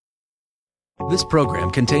This program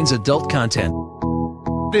contains adult content.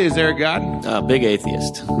 Is there a God? Big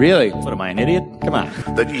atheist. Really? What am I, an idiot? Come on.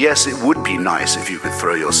 That yes, it would be nice if you could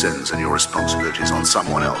throw your sins and your responsibilities on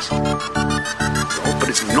someone else. But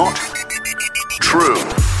it's not true.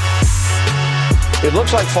 It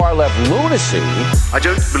looks like far-left lunacy. I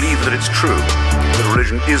don't believe that it's true that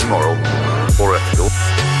religion is moral or ethical.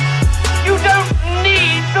 You don't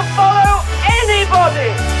need to follow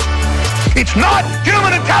anybody! It's not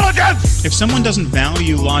human intelligence! If someone doesn't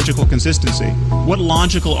value logical consistency, what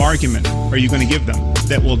logical argument are you going to give them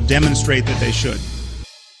that will demonstrate that they should?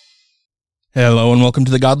 Hello and welcome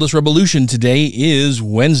to the Godless Revolution. Today is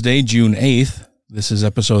Wednesday, June 8th. This is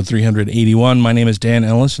episode 381. My name is Dan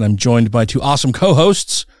Ellis, and I'm joined by two awesome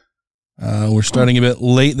co-hosts. We're starting a bit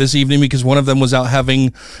late this evening because one of them was out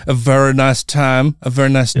having a very nice time, a very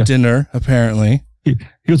nice dinner, apparently. He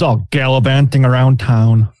was all gallivanting around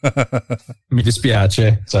town. Mi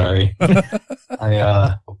dispiace. Sorry.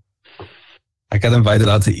 I got invited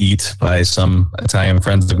out to eat by some Italian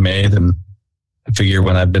friends I've made, and I figure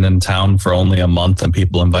when I've been in town for only a month and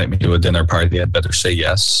people invite me to a dinner party, I'd better say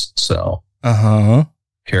yes. So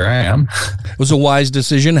here I am. It was a wise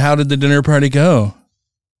decision. How did the dinner party go?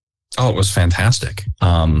 Oh, it was fantastic.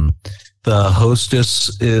 The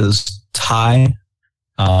hostess is Thai.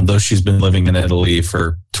 Though she's been living in Italy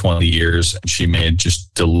for 20 years, and she made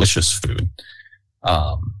just delicious food.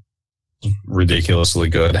 Ridiculously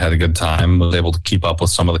good. Had a good time. Was able to keep up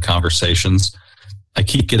with some of the conversations. I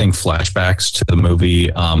keep getting flashbacks to the movie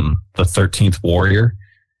The 13th Warrior,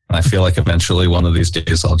 and I feel like eventually one of these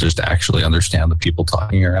days I'll just actually understand the people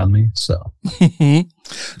talking around me.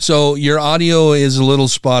 So your audio is a little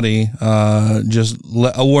spotty. Just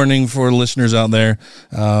a warning for listeners out there.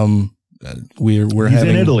 We're He's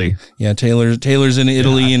having in Italy. Yeah, Taylor's in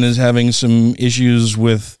Italy and is having some issues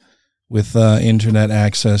with internet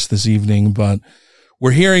access this evening, but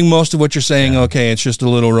we're hearing most of what you're saying. Okay, it's just a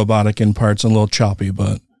little robotic in parts and a little choppy,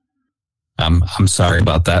 but I'm sorry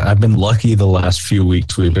about that. I've been lucky the last few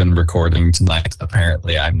weeks we've been recording tonight.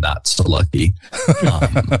 Apparently I'm not so lucky.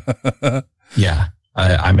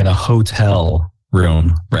 I'm in a hotel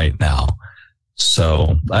room right now.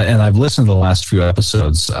 So, and I've listened to the last few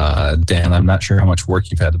episodes. Dan, I'm not sure how much work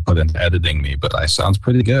you've had to put into editing me, but I sounds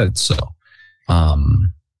pretty good. So, I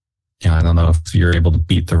don't know if you're able to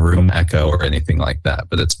beat the room echo or anything like that,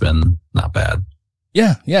 but it's been not bad.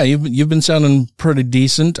 Yeah, you've been sounding pretty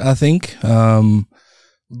decent, I think.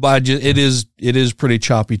 But it is pretty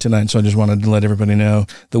choppy tonight, so I just wanted to let everybody know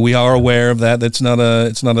that we are aware of that. It's not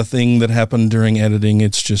a thing that happened during editing.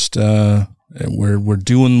 It's just we're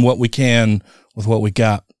doing what we can with what we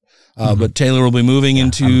got. But Taylor will be moving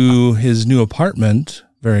into his new apartment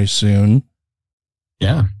very soon.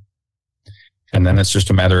 Yeah. And then it's just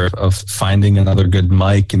a matter of finding another good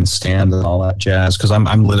mic and stand and all that jazz. Cause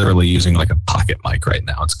I'm literally using like a pocket mic right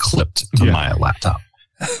now. It's clipped to my laptop.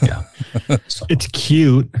 Yeah. So. It's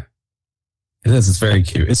cute. It is. It's very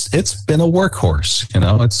cute. It's been a workhorse,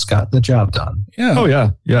 it's got the job done. Yeah. Oh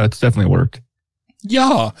yeah. Yeah. It's definitely worked.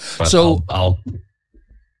 Yeah. But so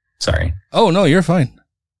sorry. Oh no, you're fine.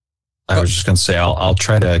 I was just going to say, I'll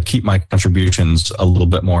try to keep my contributions a little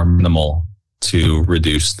bit more minimal to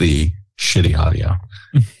reduce the shitty audio.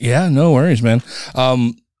 Yeah, no worries, man.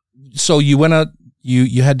 So you went out,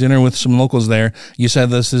 you had dinner with some locals there. You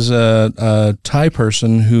said this is a Thai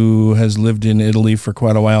person who has lived in Italy for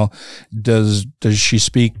quite a while. Does she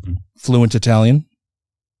speak fluent Italian?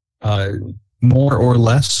 More or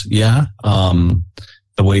less, yeah.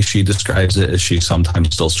 The way she describes it is she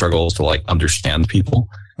sometimes still struggles to understand people.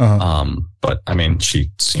 But I mean,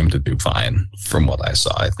 she seemed to do fine from what I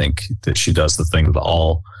saw. I think that she does the thing that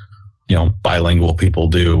all, bilingual people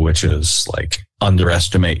do, which is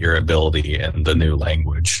underestimate your ability in the new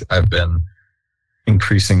language. I've been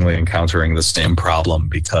increasingly encountering the same problem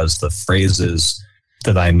because the phrases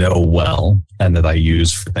that I know well and that I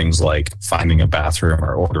use for things like finding a bathroom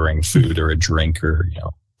or ordering food or a drink or,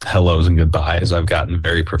 hellos and goodbyes, I've gotten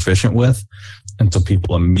very proficient with. And so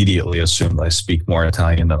people immediately assume that I speak more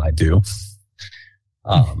Italian than I do.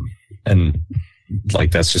 And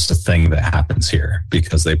that's just a thing that happens here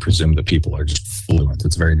because they presume that people are just fluent.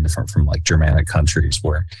 It's very different from Germanic countries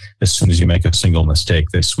where as soon as you make a single mistake,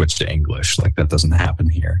 they switch to English. That doesn't happen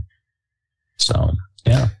here. So,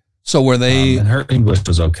 yeah. So were they... and her English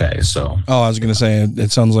was okay, so... Oh, I was going to say,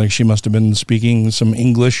 it sounds like she must have been speaking some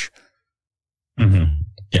English. Mm-hmm.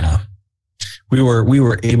 Yeah. We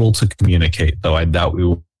were able to communicate, though I doubt we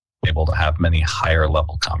were able to have many higher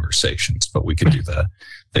level conversations, but we could do the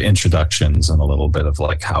the introductions and a little bit of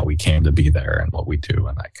like how we came to be there and what we do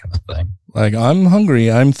and that kind of thing. Like, I'm hungry,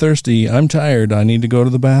 I'm thirsty, I'm tired, I need to go to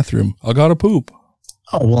the bathroom, I gotta poop.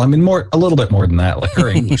 Oh, well, I mean, a little bit more than that. Like, her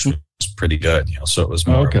English was pretty good, so it was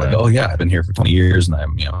more like, oh yeah, I've been here for 20 years and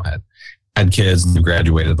I'm, had kids and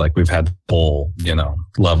graduated. Like, we've had the whole,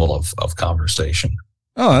 level of conversation.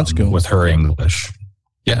 Oh, that's cool. With her English.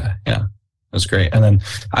 Yeah. That's great. And then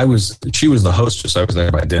she was the hostess. I was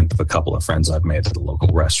there by dint of a couple of friends I've made at a local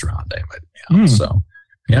restaurant. They invited me out. So,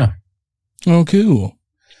 yeah. Oh, cool.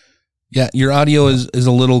 Yeah, your audio is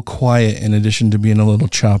a little quiet in addition to being a little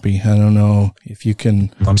choppy. I don't know if you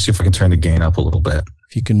can... Let me see if I can turn the gain up a little bit.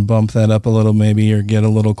 If you can bump that up a little maybe, or get a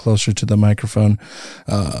little closer to the microphone.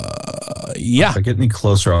 Yeah. If I get any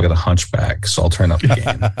closer, I'll get a hunchback, so I'll turn up the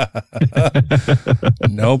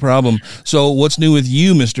gain. No problem. So what's new with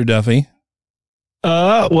you, Mr. Duffy?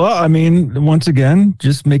 Well, I mean, once again,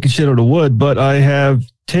 just making shit out of wood, but I have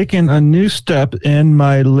taken a new step in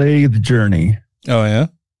my lathe journey. Oh, yeah?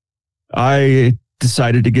 I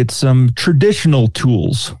decided to get some traditional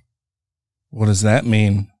tools. What does that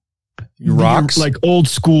mean? Rocks? Like old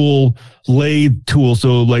school lathe tools,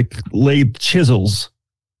 so like lathe chisels.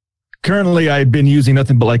 Currently, I've been using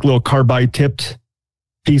nothing but like little carbide tipped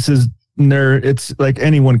pieces in there. It's like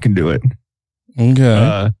anyone can do it.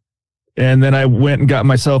 Okay. And then I went and got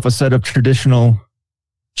myself a set of traditional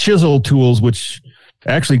chisel tools, which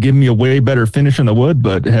actually give me a way better finish on the wood,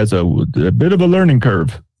 but it has a bit of a learning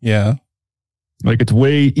curve. Yeah. Like, it's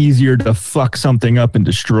way easier to fuck something up and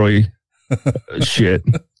destroy shit.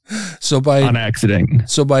 On accident.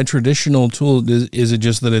 So by traditional tool, is it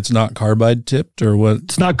just that it's not carbide tipped, or what?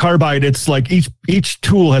 It's not carbide. It's like each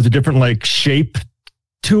tool has a different like shape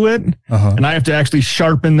to it, and I have to actually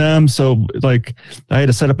sharpen them. So like, I had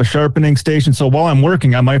to set up a sharpening station. So while I'm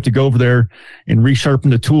working, I might have to go over there and resharpen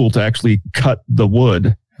the tool to actually cut the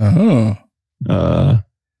wood.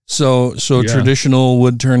 So traditional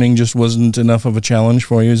wood turning just wasn't enough of a challenge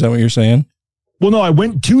for you? Is that what you're saying? Well, no, I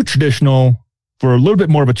went to traditional for a little bit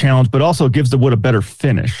more of a challenge, but also gives the wood a better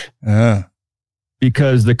finish.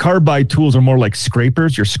 Because the carbide tools are more like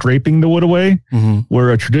scrapers. You're scraping the wood away, where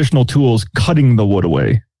a traditional tool is cutting the wood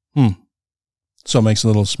away. So it makes it a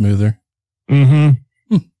little smoother. Well,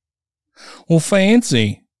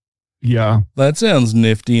 fancy. Yeah. That sounds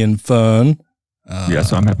nifty and fun. Yeah,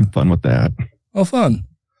 so I'm having fun with that. Oh, fun.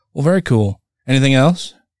 Well, very cool. Anything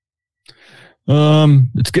else?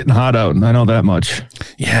 It's getting hot out, and I know that much.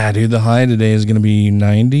 Yeah, dude, the high today is going to be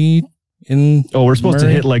 90 in we're supposed to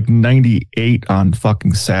hit like 98 on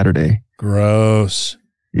fucking Saturday. Gross.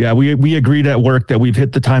 Yeah, we agreed at work that we've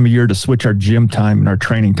hit the time of year to switch our gym time and our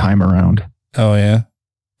training time around. Oh, yeah?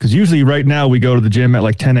 Because usually right now we go to the gym at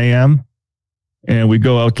like 10 a.m. and we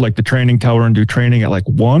go out to like the training tower and do training at like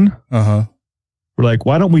 1. We're like,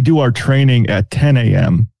 why don't we do our training at 10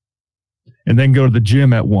 a.m. and then go to the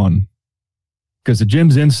gym at 1? Because the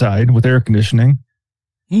gym's inside with air conditioning,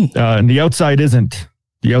 and the outside isn't.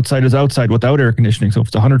 The outside is outside without air conditioning. So if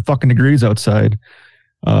it's 100 fucking degrees outside,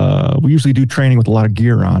 we usually do training with a lot of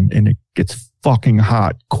gear on, and it gets fucking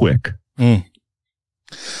hot quick. Well,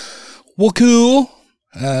 cool.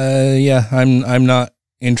 Yeah, I'm not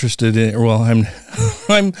interested in. Well,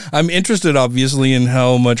 I'm interested, obviously, in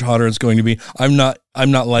how much hotter it's going to be. I'm not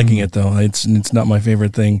liking it though. It's not my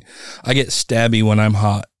favorite thing. I get stabby when I'm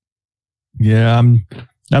hot. Yeah, I'm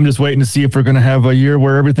just waiting to see if we're going to have a year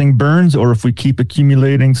where everything burns, or if we keep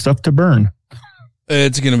accumulating stuff to burn.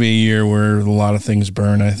 It's going to be a year where a lot of things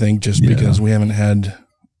burn, I think, just because we haven't had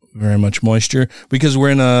very much moisture, because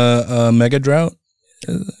we're in a mega drought.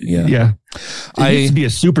 Yeah. It used to be a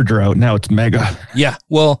super drought. Now it's mega. Yeah.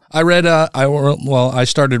 Well, I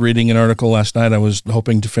started reading an article last night. I was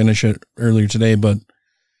hoping to finish it earlier today, but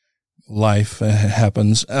life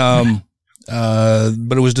happens.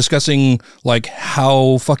 But it was discussing like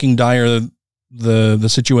how fucking dire the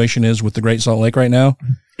situation is with the Great Salt Lake right now.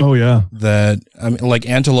 Oh yeah. That, I mean, like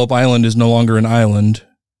Antelope Island is no longer an island.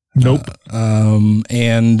 Nope.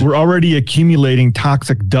 And we're already accumulating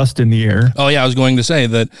toxic dust in the air. Oh yeah. I was going to say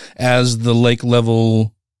that as the lake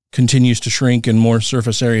level continues to shrink and more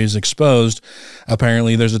surface area is exposed,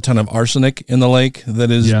 apparently there's a ton of arsenic in the lake that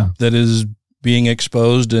is being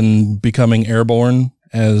exposed and becoming airborne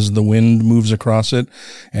as the wind moves across it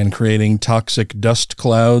and creating toxic dust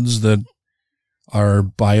clouds that are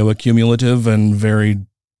bioaccumulative and very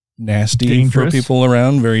nasty for people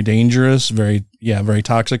around, very dangerous, very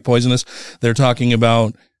toxic, poisonous. They're talking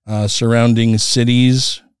about surrounding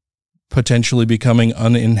cities potentially becoming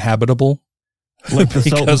uninhabitable like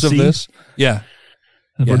because of this. Yeah.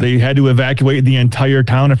 where they had to evacuate the entire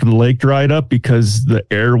town after the lake dried up because the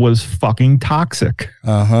air was fucking toxic.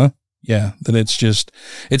 Yeah, that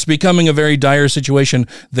it's becoming a very dire situation.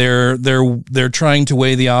 They're trying to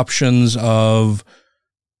weigh the options of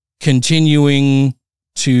continuing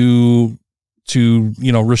to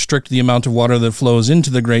restrict the amount of water that flows into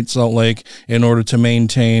the Great Salt Lake in order to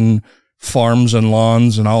maintain farms and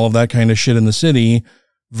lawns and all of that kind of shit in the city,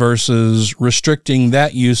 versus restricting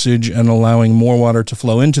that usage and allowing more water to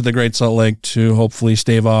flow into the Great Salt Lake to hopefully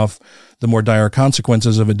stave off the more dire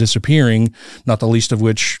consequences of it disappearing, not the least of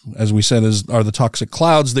which, as we said, are the toxic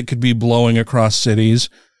clouds that could be blowing across cities.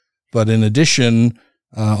 But in addition,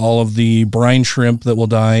 all of the brine shrimp that will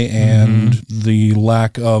die and the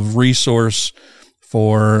lack of resource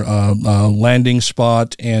for landing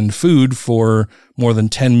spot and food for more than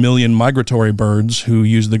 10 million migratory birds who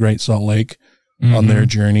use the Great Salt Lake on their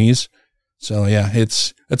journeys. So yeah,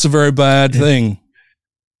 it's a very bad thing.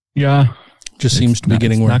 Yeah. Just seems to be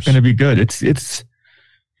getting worse. It's not going to be good. It's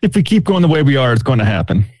if we keep going the way we are, it's going to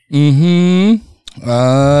happen.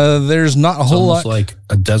 There's not a whole lot. Like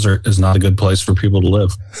a desert is not a good place for people to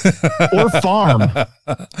live. Or farm.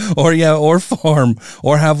 or farm,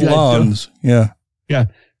 or have lawns. Yeah.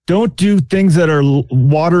 Don't do things that are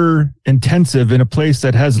water intensive in a place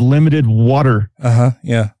that has limited water.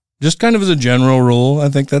 Yeah. Just kind of as a general rule, I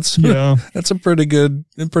think that's a pretty good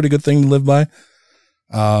thing to live by.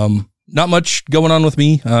 Not much going on with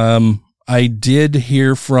me. I did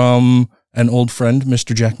hear from an old friend,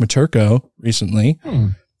 Mr. Jack Maturko, recently,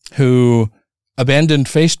 who abandoned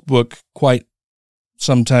Facebook quite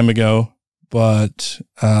some time ago, but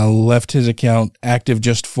left his account active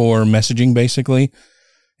just for messaging, basically,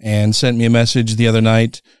 and sent me a message the other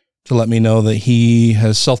night to let me know that he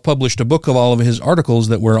has self-published a book of all of his articles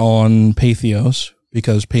that were on Patheos,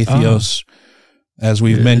 because Patheos, as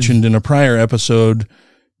we've mentioned in a prior episode,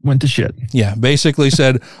 went to shit. Yeah, basically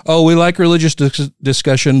said, we like religious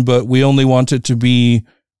discussion, but we only want it to be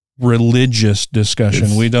religious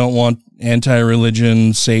discussion. We don't want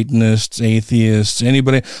anti-religion, Satanists, atheists,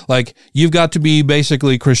 anybody. Like, you've got to be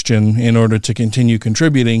basically Christian in order to continue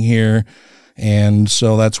contributing here. And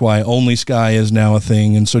so that's why Only Sky is now a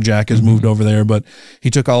thing. And so Jack has moved over there, but he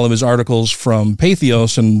took all of his articles from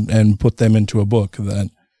Patheos and put them into a book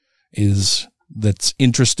that's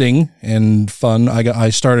interesting and fun. I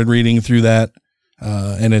started reading through that,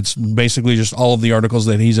 and it's basically just all of the articles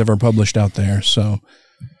that he's ever published out there. So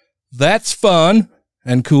that's fun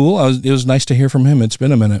and cool. It was nice to hear from him. It's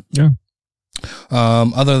been a minute. Yeah.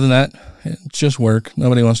 Other than that, it's just work.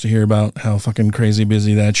 Nobody wants to hear about how fucking crazy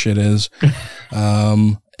busy that shit is.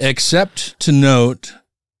 Except to note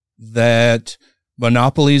that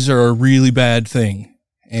monopolies are a really bad thing.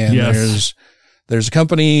 And there's a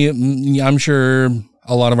company, I'm sure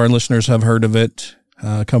a lot of our listeners have heard of it,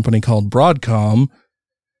 a company called Broadcom,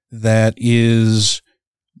 that is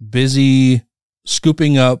busy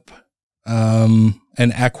scooping up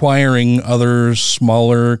and acquiring other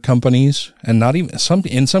smaller companies, and not even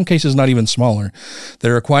in some cases, not even smaller.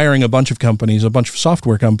 They're acquiring a bunch of companies, a bunch of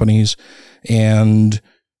software companies, and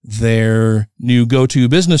their new go-to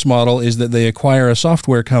business model is that they acquire a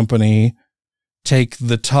software company, take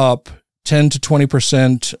the top 10 to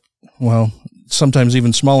 20%, well, sometimes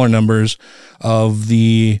even smaller numbers of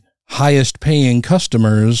the highest paying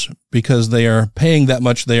customers, because they are paying that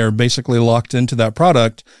much. They are basically locked into that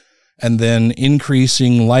product, and then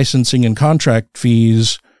increasing licensing and contract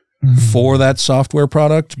fees for that software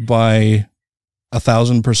product by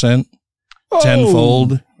 1,000%,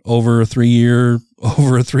 tenfold over a 3-year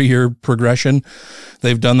progression.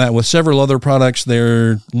 They've done that with several other products.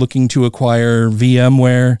 They're looking to acquire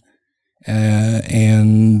VMware,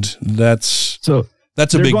 and that's a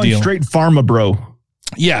big deal. Straight pharma, bro.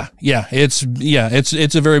 Yeah, it's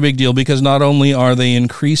a very big deal, because not only are they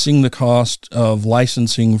increasing the cost of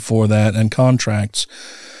licensing for that and contracts,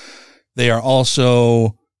 they are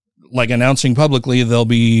also, like, announcing publicly they'll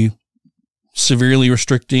be severely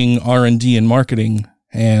restricting R&D and marketing.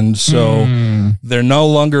 And so they're no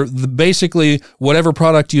longer, basically whatever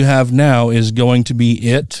product you have now is going to be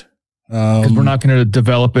it. Because we're not going to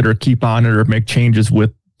develop it or keep on it or make changes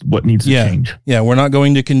with what needs to change. Yeah, we're not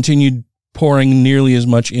going to continue pouring nearly as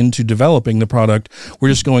much into developing the product. We're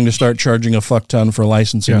just going to start charging a fuck ton for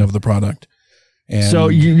licensing of the product. And so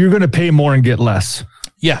you're going to pay more and get less.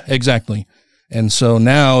 Yeah, exactly. And so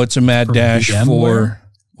now it's a mad dash for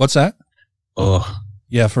what's that? Oh,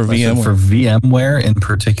 yeah, for VMware. For VMware in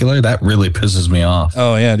particular, that really pisses me off.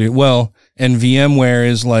 Oh yeah, dude. Well, and VMware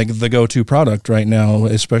is like the go-to product right now,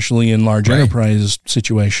 especially in large enterprise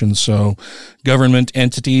situations. So government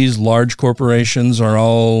entities, large corporations are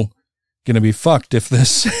all going to be fucked if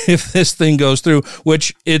this thing goes through,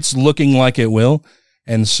 which it's looking like it will.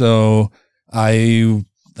 And so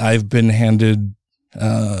I've been handed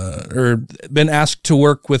or been asked to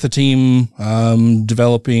work with a team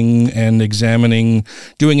developing and examining,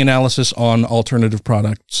 doing analysis on alternative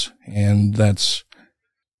products, and it's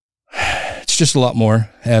just a lot more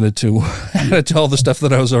added to all the stuff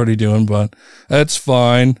that I was already doing, but that's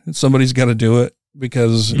fine. Somebody's got to do it,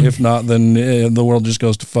 because if not, then the world just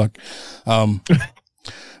goes to fuck.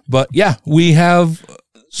 But yeah, we're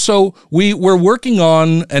working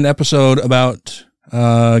on an episode about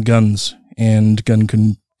guns and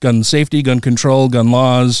gun safety, gun control, gun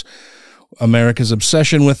laws, America's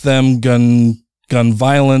obsession with them, gun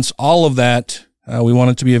violence, all of that. We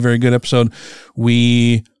want it to be a very good episode.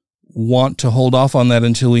 We want to hold off on that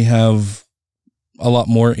until we have a lot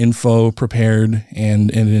more info prepared and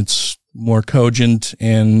it's more cogent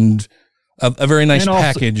and a very nice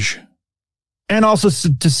package. And also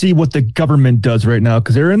to see what the government does right now,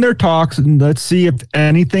 because they're in their talks, and let's see if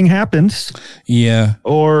anything happens. Yeah.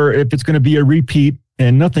 Or if it's going to be a repeat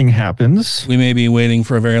and nothing happens. We may be waiting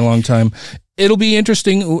for a very long time. It'll be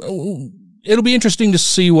interesting. It'll be interesting to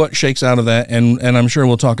see what shakes out of that, and I'm sure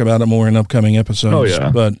we'll talk about it more in upcoming episodes. Oh, yeah.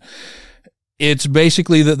 But it's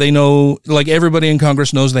basically that they know, like everybody in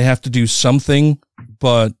Congress knows they have to do something,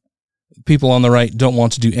 but people on the right don't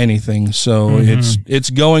want to do anything. So it's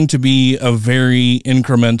going to be a very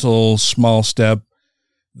incremental, small step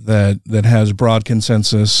that has broad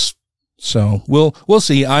consensus. So we'll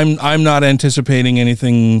see. I'm not anticipating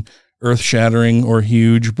anything earth-shattering or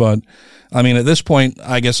huge, but I mean, at this point,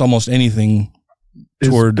 I guess almost anything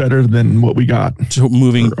toward better than what we got. To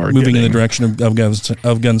moving in the direction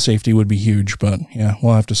of gun safety would be huge, but yeah,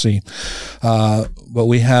 we'll have to see. But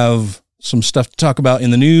we have some stuff to talk about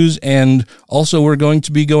in the news, and also we're going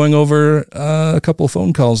to be going over a couple of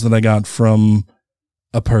phone calls that I got from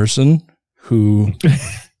a person who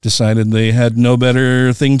decided they had no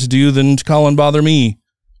better thing to do than to call and bother me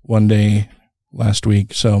one day last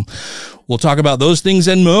week. So we'll talk about those things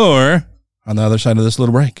and more on the other side of this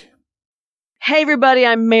little break. Hey everybody,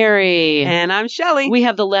 I'm Mary. And I'm Shelley. We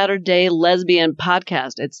have the Latter-day Lesbian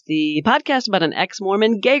podcast. It's the podcast about an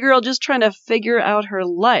ex-Mormon gay girl just trying to figure out her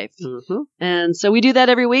life. Mm-hmm. And so we do that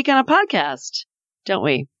every week on a podcast, don't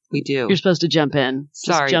we? We do. You're supposed to jump in.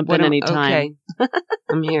 Sorry. Just jump in anytime. Okay.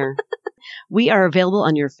 I'm here. We are available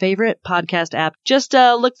on your favorite podcast app. Just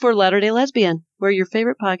look for Latter-day Lesbian, where your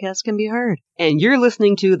favorite podcast can be heard. And you're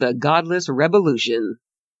listening to The Godless Revolution.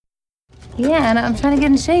 Yeah, and I'm trying to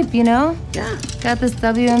get in shape, you know? Yeah. Got this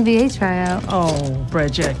WNBA tryout. Oh,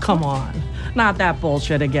 Bridget, come on. Not that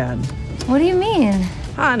bullshit again. What do you mean?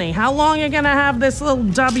 Honey, how long you gonna have this little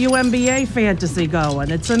WNBA fantasy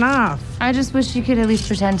going? It's enough. I just wish you could at least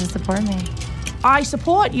pretend to support me. I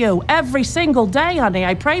support you every single day, honey.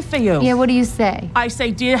 I pray for you. Yeah, what do you say? I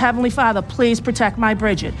say, dear Heavenly Father, please protect my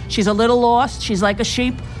Bridget. She's a little lost. She's like a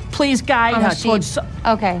sheep. Please guide her towards...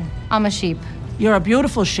 Okay, I'm a sheep. You're a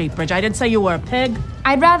beautiful sheep, Bridget. I didn't say you were a pig.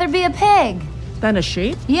 I'd rather be a pig. Than a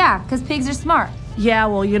sheep? Yeah, because pigs are smart. Yeah,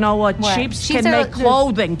 well, you know what? Sheep can make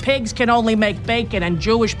clothing. Pigs can only make bacon, and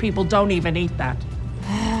Jewish people don't even eat that.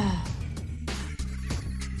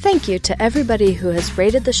 Thank you to everybody who has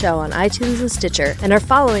rated the show on iTunes and Stitcher and are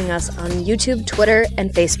following us on YouTube, Twitter, and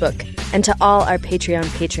Facebook. And to all our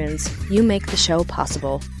Patreon patrons, you make the show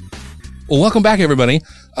possible. Well, welcome back, everybody.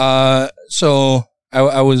 So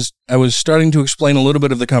I was starting to explain a little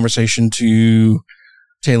bit of the conversation to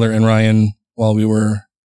Taylor and Ryan while we were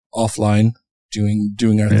offline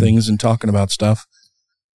doing our things and talking about stuff.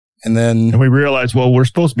 And then we realized, well, we're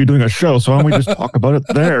supposed to be doing a show, so why don't we just talk about it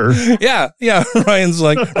there? Yeah. Ryan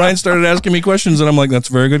started asking me questions, and I'm like, that's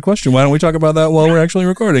a very good question. Why don't we talk about that while we're actually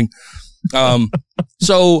recording?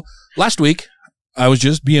 So last week, I was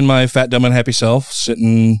just being my fat, dumb, and happy self,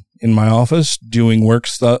 sitting in my office doing work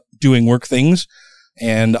things,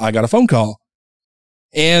 and I got a phone call.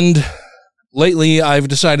 And lately, I've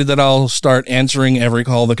decided that I'll start answering every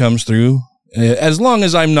call that comes through, as long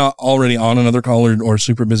as I'm not already on another call or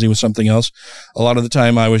super busy with something else. A lot of the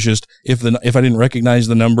time I was just, if I didn't recognize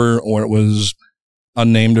the number or it was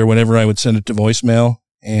unnamed or whatever, I would send it to voicemail,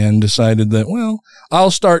 and decided that, well,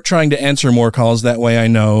 I'll start trying to answer more calls. That way I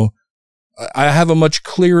know I have a much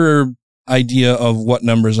clearer idea of what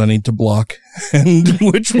numbers I need to block and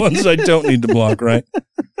which ones I don't need to block. Right.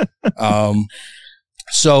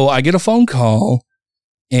 So I get a phone call,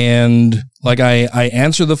 and like I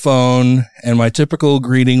answer the phone, and my typical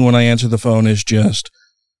greeting when I answer the phone is just,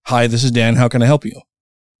 "Hi, this is Dan. How can I help you?"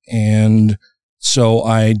 And so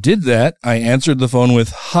I did that. I answered the phone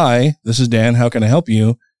with, "Hi, this is Dan. How can I help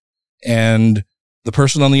you?" And the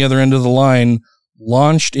person on the other end of the line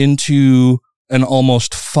launched into an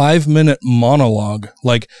almost 5-minute monologue.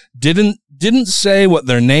 Like, didn't say what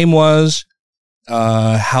their name was,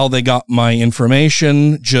 how they got my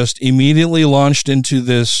information, just immediately launched into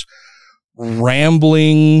this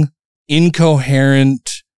rambling,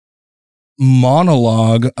 incoherent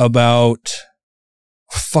monologue about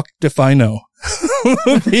fucked if I know.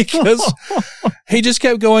 Because he just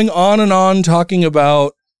kept going on and on talking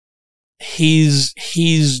about he's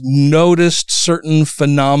noticed certain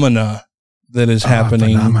phenomena that is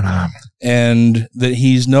happening, and that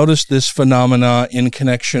he's noticed this phenomena in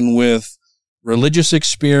connection with religious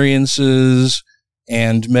experiences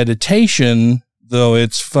and meditation, though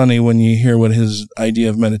it's funny when you hear what his idea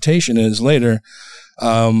of meditation is later.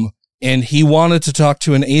 And he wanted to talk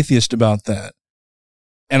to an atheist about that.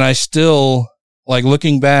 And I still, like,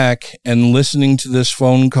 looking back and listening to this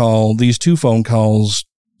phone call, these 2 phone calls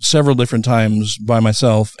several different times by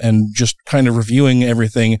myself and just kind of reviewing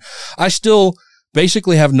everything, I still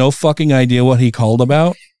basically have no fucking idea what he called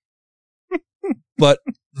about. But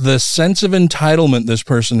the sense of entitlement this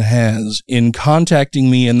person has in contacting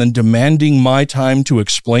me and then demanding my time to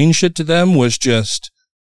explain shit to them was just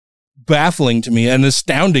baffling to me and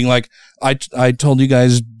astounding. Like, I told you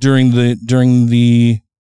guys during the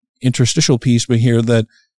interstitial piece we hear that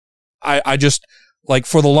I just, like,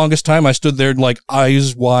 for the longest time I stood there like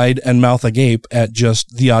eyes wide and mouth agape at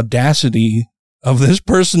just the audacity of this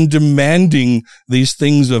person demanding these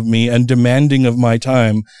things of me and demanding of my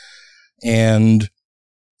time. And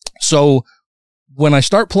so when I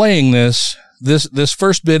start playing this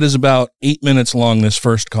first bit is about 8 minutes long, this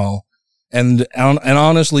first call. And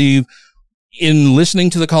honestly, in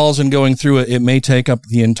listening to the calls and going through it, it may take up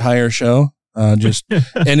the entire show. And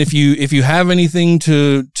if you have anything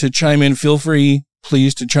to chime in, feel free,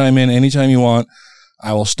 please, to chime in anytime you want.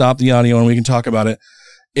 I will stop the audio and we can talk about it.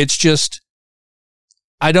 It's just,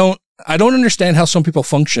 I don't understand how some people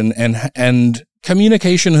function, and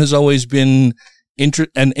communication has always been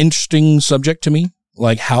an interesting subject to me,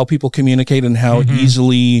 like how people communicate and how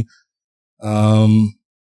easily,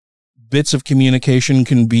 bits of communication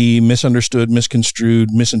can be misunderstood, misconstrued,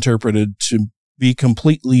 misinterpreted to be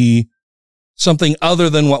completely something other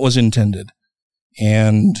than what was intended.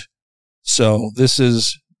 And so this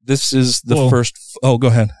is the first. Oh, go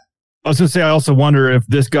ahead. I was going to say, I also wonder if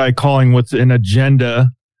this guy calling with an agenda,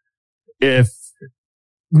 if,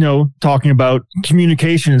 talking about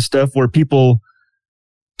communication and stuff where people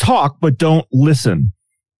talk but don't listen.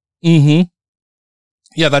 Mm-hmm.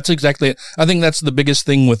 Yeah, that's exactly it. I think that's the biggest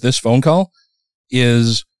thing with this phone call,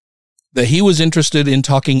 is that he was interested in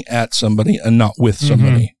talking at somebody and not with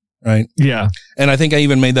somebody, right? Yeah. And I think I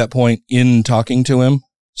even made that point in talking to him.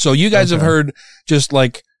 So you guys have heard just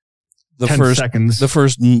like the 10 first seconds. The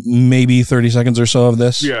first maybe 30 seconds or so of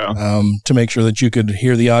this, to make sure that you could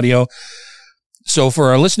hear the audio. So for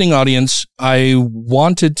our listening audience, I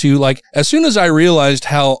wanted to, like, as soon as I realized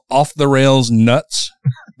how off the rails nuts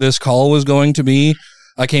this call was going to be,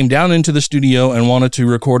 I came down into the studio and wanted to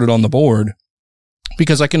record it on the board,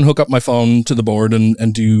 because I can hook up my phone to the board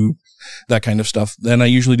and do that kind of stuff. Then I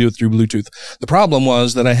usually do it through Bluetooth. The problem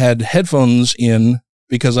was that I had headphones in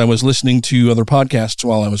because I was listening to other podcasts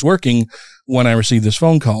while I was working when I received this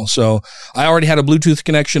phone call. So I already had a Bluetooth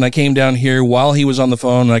connection. I came down here while he was on the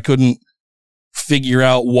phone, and I couldn't figure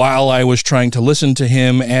out, while I was trying to listen to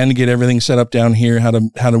him and get everything set up down here, how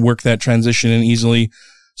to work that transition in easily.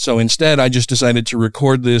 So instead, I just decided to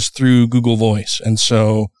record this through Google Voice. And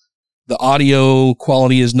so the audio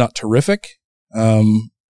quality is not terrific.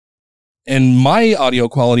 And my audio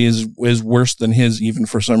quality is worse than his, even,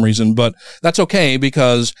 for some reason, but that's okay,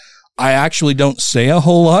 because I actually don't say a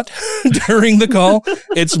whole lot during the call.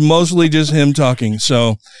 It's mostly just him talking.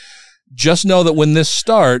 So just know that when this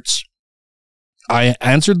starts, I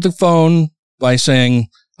answered the phone by saying,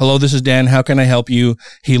 "Hello, this is Dan. How can I help you?"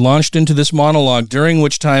 He launched into this monologue, during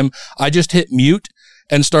which time I just hit mute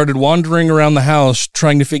and started wandering around the house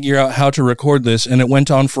trying to figure out how to record this. And it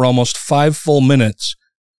went on for almost 5 full minutes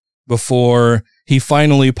before he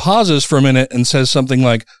finally pauses for a minute and says something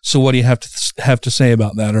like, "So what do you have to say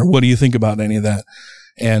about that?" Or, "What do you think about any of that?"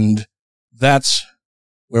 And that's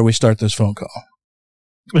where we start this phone call.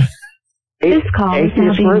 This call is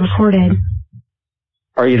now being recorded.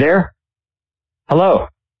 Are you there? Hello.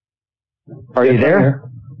 Are you there?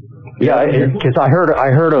 Yeah, because I heard.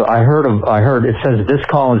 It says this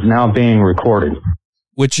call is now being recorded.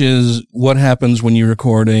 Which is what happens when you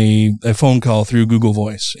record a phone call through Google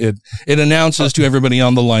Voice. It announces to everybody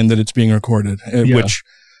on the line that it's being recorded, which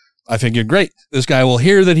I figured, great, this guy will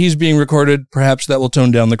hear that he's being recorded. Perhaps that will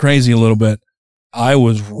tone down the crazy a little bit. I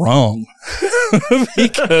was wrong.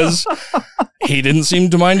 because he didn't seem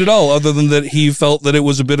to mind at all, other than that he felt that it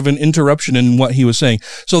was a bit of an interruption in what he was saying.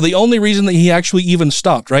 So the only reason that he actually even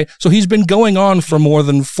stopped, right? So he's been going on for more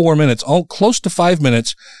than 4 minutes, all close to 5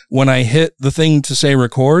 minutes, when I hit the thing to say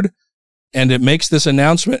record, and it makes this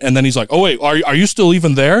announcement, and then he's like, oh wait, are you still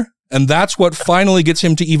even there? And that's what finally gets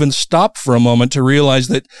him to even stop for a moment to realize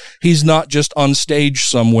that he's not just on stage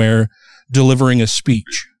somewhere delivering a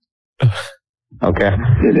speech. Okay.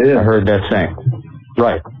 It is. I heard that saying.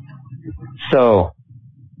 Right. So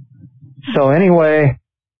anyway,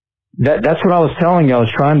 that's what I was telling you. I was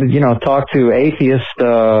trying to, talk to atheist,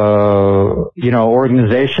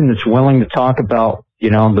 organization that's willing to talk about,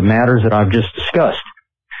 the matters that I've just discussed,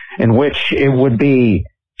 in which it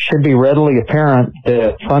should be readily apparent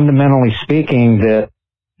that fundamentally speaking, that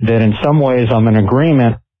in some ways I'm in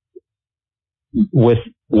agreement with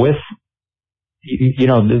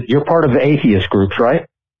you're part of the atheist groups, right?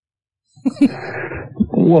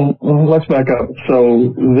 Well, let's back up.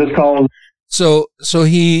 So this call. So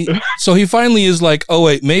he finally is like, oh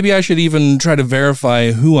wait, maybe I should even try to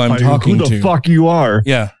verify who I'm talking to. Who the fuck you are?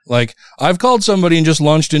 Yeah, like I've called somebody and just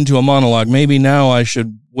launched into a monologue. Maybe now I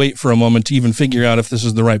should wait for a moment to even figure out if this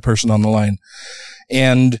is the right person on the line.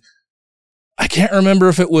 And I can't remember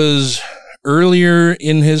if it was earlier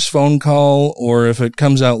in his phone call or if it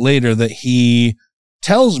comes out later that he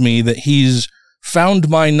tells me that he's found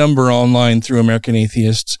my number online through American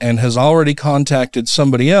Atheists and has already contacted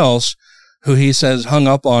somebody else who he says hung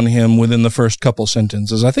up on him within the first couple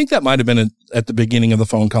sentences. I think that might have been at the beginning of the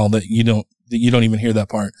phone call that you don't even hear that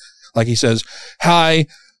part. Like he says, hi,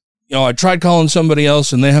 I tried calling somebody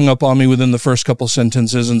else and they hung up on me within the first couple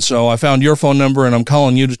sentences. And so I found your phone number and I'm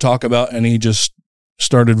calling you to talk about, and he just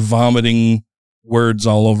started vomiting words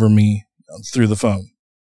all over me through the phone.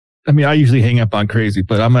 I mean, I usually hang up on crazy,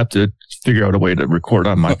 but I'm going to have to figure out a way to record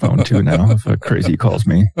on my phone too now if a crazy calls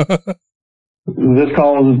me. This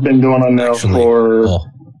call has been going on now for...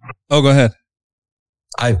 Oh, go ahead.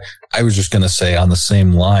 I was just going to say, on the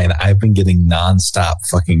same line, I've been getting nonstop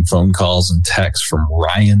fucking phone calls and texts from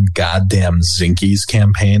Ryan goddamn Zinke's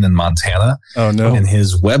campaign in Montana. Oh, no. And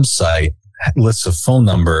his website lists a phone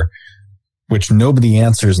number which nobody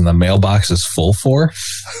answers and the mailbox is full for.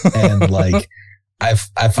 And like, I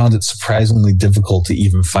found it surprisingly difficult to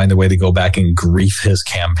even find a way to go back and grief his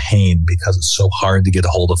campaign because it's so hard to get a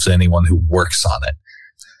hold of anyone who works on it.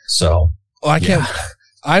 So I can't.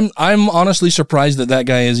 I'm honestly surprised that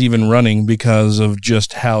guy is even running because of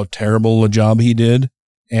just how terrible a job he did,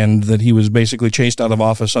 and that he was basically chased out of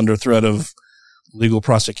office under threat of legal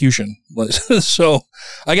prosecution. So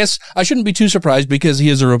I guess I shouldn't be too surprised, because he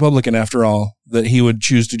is a Republican after all, that he would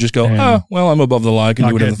choose to just go, well, I'm above the law. I can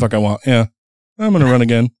do whatever the fuck I want. Yeah, I'm going to run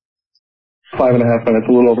again. 5.5 minutes,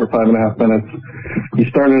 a little over 5.5 minutes. You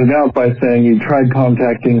started it out by saying you tried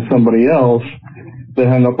contacting somebody else. They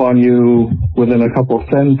hung up on you within a couple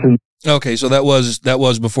sentences. Okay, so that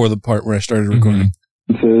was before the part where I started recording.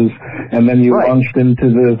 And then you launched into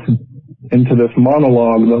this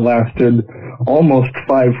monologue that lasted almost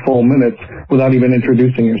 5 full minutes without even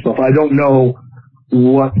introducing yourself. I don't know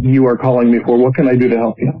what you are calling me for. What can I do to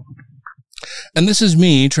help you? And this is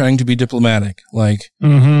me trying to be diplomatic. Like,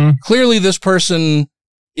 clearly this person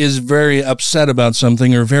is very upset about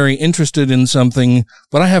something or very interested in something,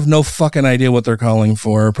 but I have no fucking idea what they're calling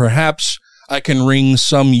for. Perhaps I can wring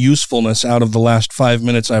some usefulness out of the last 5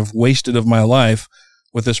 minutes I've wasted of my life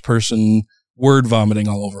with this person word vomiting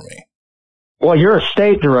all over me. Well, you're a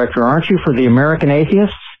state director, aren't you, for the American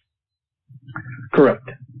Atheists? Correct.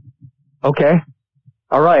 Okay.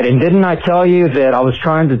 All right. And didn't I tell you that I was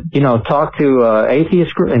trying to, talk to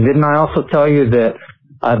atheist group? And didn't I also tell you that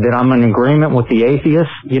I'm in agreement with the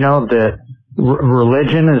atheists? That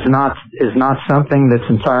religion is not something that's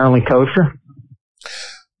entirely kosher.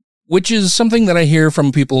 Which is something that I hear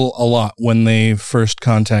from people a lot when they first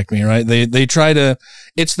contact me. Right? They try to.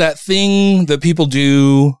 It's that thing that people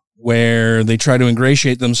do where they try to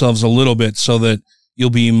ingratiate themselves a little bit so that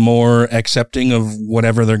you'll be more accepting of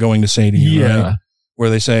whatever they're going to say to you. Yeah. Right? Where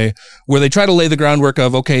they try to lay the groundwork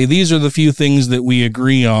of, okay, these are the few things that we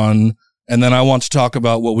agree on, and then I want to talk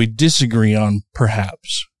about what we disagree on,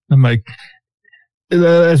 perhaps. I'm like,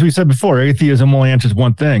 as we said before, atheism only answers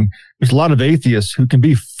one thing. There's a lot of atheists who can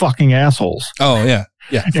be fucking assholes. Oh, yeah.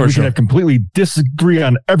 Yeah, for sure. We can completely disagree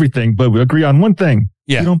on everything, but we agree on one thing.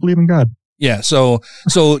 Yeah. We don't believe in God. Yeah. So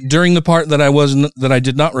during the part that I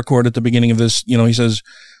did not record at the beginning of this, he says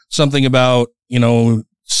something about,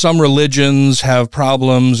 some religions have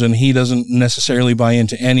problems and he doesn't necessarily buy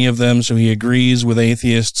into any of them. So he agrees with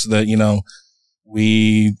atheists that,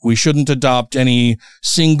 we shouldn't adopt any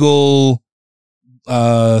single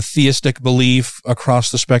theistic belief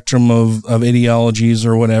across the spectrum of ideologies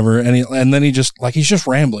or whatever. And then he's just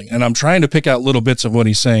rambling. And I'm trying to pick out little bits of what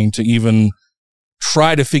he's saying to even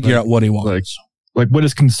try to figure out what he wants. Like what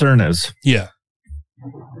his concern is. Yeah.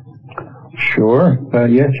 Sure.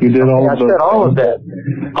 Yes, you did all of said all of that.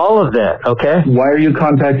 All of that, okay? Why are you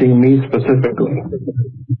contacting me specifically?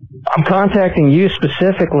 I'm contacting you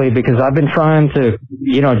specifically because I've been trying to,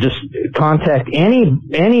 just contact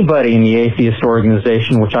anybody in the atheist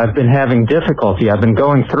organization, which I've been having difficulty. I've been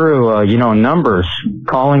going through, numbers,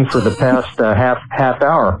 calling for the past half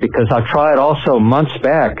hour because I tried also months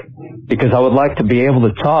back because I would like to be able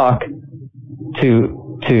to talk to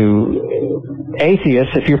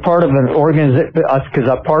atheists. If you're part of an organization,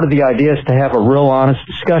 because part of the idea is to have a real honest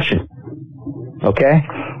discussion. Okay?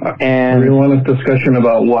 And real honest discussion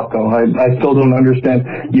about what, though? I still don't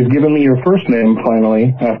understand. You've given me your first name,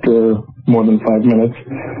 finally, after more than 5 minutes.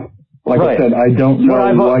 Like I said, I don't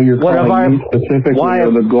know why you're calling me specifically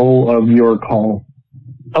or the goal of your call.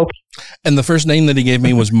 Okay. And the first name that he gave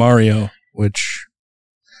me was Mario, which...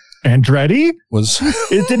 Andretti?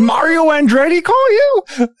 Did Mario Andretti call you?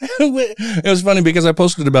 It was funny because I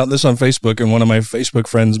posted about this on Facebook, and one of my Facebook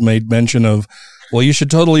friends made mention of, well, you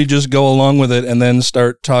should totally just go along with it and then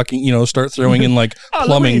start talking, start throwing in like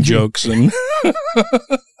plumbing jokes and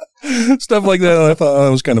stuff like that. I thought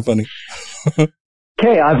that was kind of funny.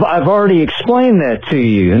 Okay, I've already explained that to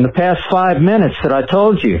you in the past 5 minutes that I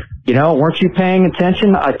told you. Weren't you paying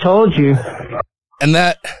attention? I told you. And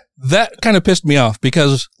that kind of pissed me off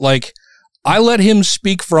because, I let him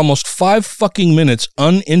speak for almost 5 fucking minutes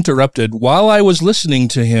uninterrupted while I was listening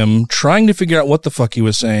to him, trying to figure out what the fuck he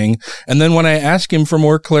was saying. And then when I ask him for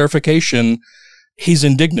more clarification, he's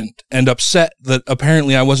indignant and upset that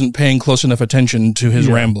apparently I wasn't paying close enough attention to his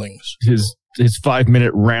ramblings. His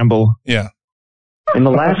 5-minute ramble. Yeah. In the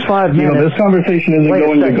last 5 minutes, this conversation isn't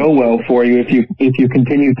going to go well for you if you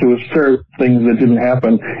continue to assert things that didn't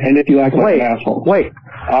happen, and if you act like an asshole.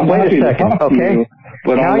 I'm wait a second, okay?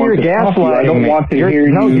 But now you're gaslighting I don't want to hear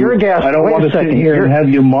you. You're gaslighting. I don't want to sit here and have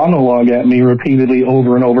you monologue at me repeatedly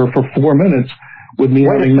over and over for 4 minutes with me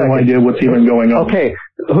having no idea what's even going on. Okay,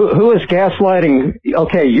 who is gaslighting?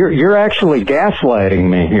 Okay, you're actually gaslighting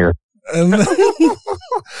me here.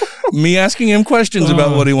 Me asking him questions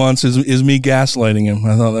about what he wants is me gaslighting him.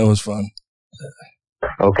 I thought that was fun.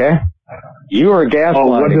 Okay. You are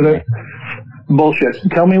gaslighting me. Bullshit.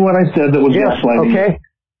 Tell me what I said that was gaslighting. Okay.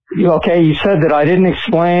 Okay, you said that I didn't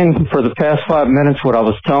explain for the past 5 minutes what I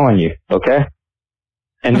was telling you, okay?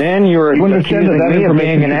 And then you were accusing me of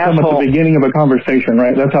being an asshole. At the beginning of a conversation,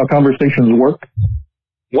 right? That's how conversations work.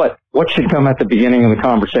 What should come at the beginning of the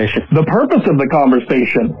conversation? The purpose of the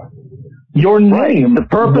conversation. Your name. The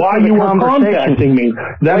purpose why you were contacting me.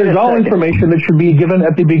 That is all information that should be given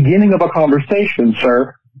at the beginning of a conversation,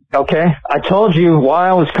 sir. Okay. I told you why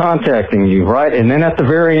I was contacting you, right? And then at the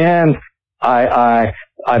very end,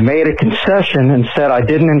 I made a concession and said I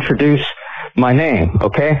didn't introduce my name,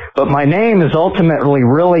 okay? But my name is ultimately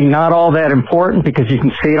really not all that important because you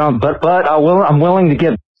can see it on, but I'm willing to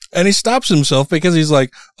give. And he stops himself because he's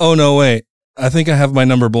like, oh, no, wait, I think I have my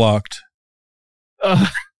number blocked.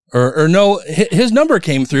 Or no, his number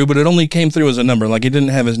came through, but it only came through as a number. Like, it didn't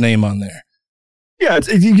have his name on there. Yeah,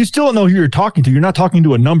 you still don't know who you're talking to. You're not talking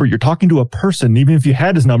to a number. You're talking to a person. Even if you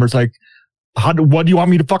had his number, it's like, what do you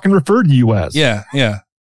want me to fucking refer to you as? Yeah.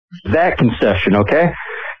 That concession, okay?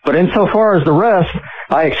 But insofar as the rest,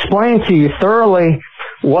 I explained to you thoroughly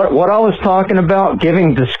what I was talking about,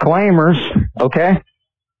 giving disclaimers, okay?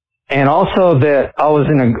 And also that I was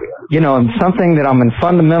in something that I'm in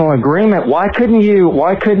fundamental agreement. Why couldn't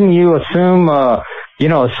you assume, a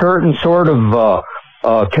certain sort of,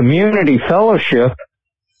 community fellowship,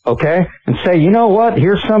 okay? And say, you know what?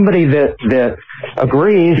 Here's somebody that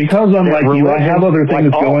agrees. Because I'm like you, I have other things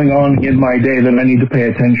going on in my day that I need to pay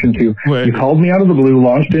attention to. Wait. You called me out of the blue,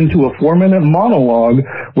 launched into a 4-minute monologue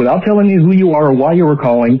without telling me who you are or why you were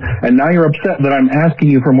calling, and now you're upset that I'm asking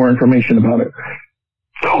you for more information about it.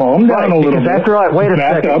 Calm down a little bit. Wait a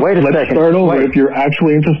second. Let's start over. If you're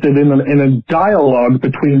actually interested in a dialogue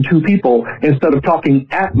between two people, instead of talking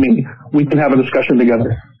at me, we can have a discussion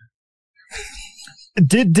together.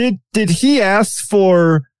 Did he ask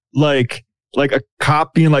for like a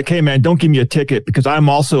cop being like, hey man, don't give me a ticket because I'm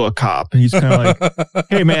also a cop? And he's kind of like,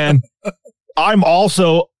 hey man, I'm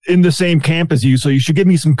also in the same camp as you, so you should give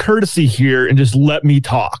me some courtesy here and just let me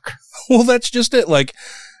talk. Well, that's just it. Like,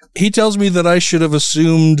 he tells me that I should have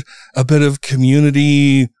assumed a bit of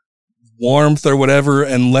community warmth or whatever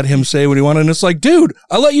and let him say what he wanted. And it's like, dude,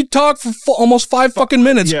 I let you talk for almost 5 fucking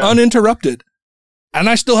minutes uninterrupted. And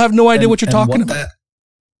I still have no idea what you're talking about.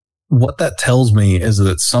 what that tells me is that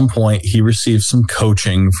at some point he received some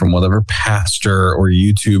coaching from whatever pastor or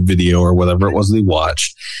YouTube video or whatever it was that he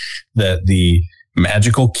watched, that the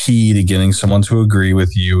magical key to getting someone to agree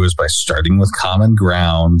with you is by starting with common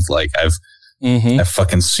ground. Like I've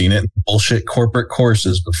fucking seen it in bullshit corporate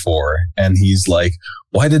courses before. And he's like,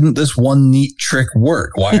 why didn't this one neat trick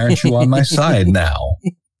work? Why aren't you on my side now?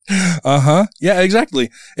 Yeah, exactly.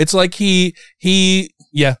 It's like you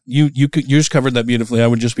just covered that beautifully. I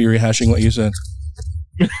would just be rehashing what you said.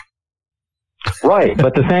 Right,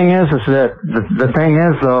 but the thing is that the thing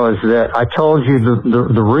is though is that I told you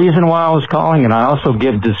the reason why I was calling, and I also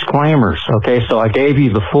give disclaimers. Okay, so I gave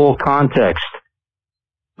you the full context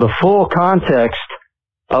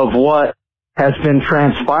of what has been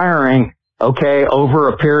transpiring. Okay, over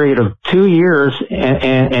a period of 2 years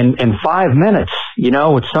and 5 minutes,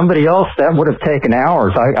 with somebody else that would have taken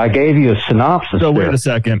hours. I gave you a synopsis. So wait a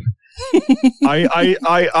second.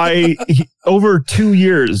 Over 2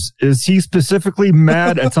 years, is he specifically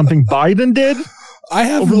mad at something Biden did? I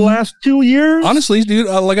have over the last 2 years. Honestly, dude,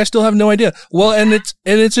 I still have no idea. Well, and it's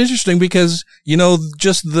interesting because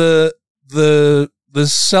just the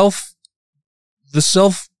self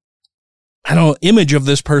image of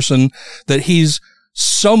this person, that he's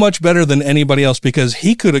so much better than anybody else because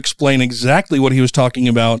he could explain exactly what he was talking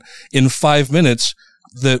about in 5 minutes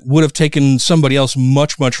that would have taken somebody else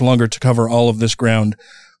much, much longer to cover all of this ground.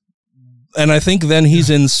 And I think then he's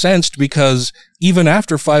incensed because even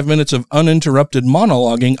after 5 minutes of uninterrupted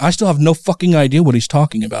monologuing, I still have no fucking idea what he's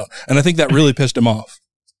talking about. And I think that really pissed him off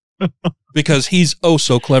because he's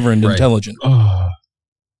so clever and intelligent.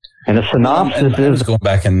 And the synopsis I was going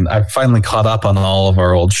back and I finally caught up on all of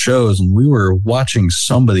our old shows, and we were watching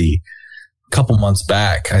somebody a couple months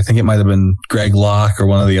back. I think it might have been Greg Locke or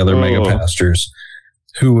one of the other mega pastors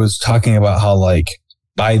who was talking about how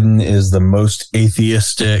Biden is the most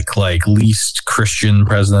atheistic, least Christian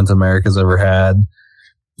president America's ever had.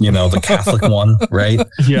 The Catholic one, right?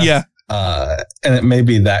 Yeah. And it may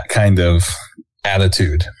be that kind of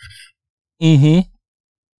attitude. I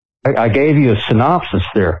gave you a synopsis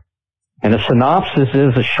there. And the synopsis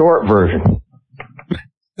is a short version.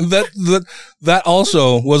 That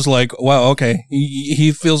also was like, wow, okay.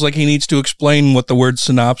 He feels like he needs to explain what the word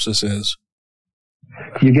synopsis is.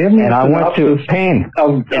 You gave me and I went to pain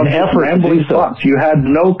of effort rambling thoughts. You had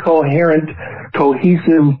no coherent,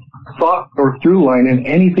 cohesive thought or through line in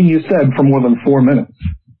anything you said for more than 4 minutes.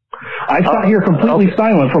 I sat here completely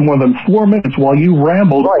silent for more than 4 minutes while you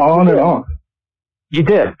rambled on and on. You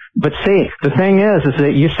did, but see, the thing is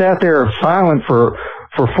that you sat there silent for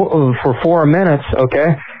 4 minutes,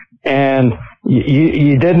 okay, and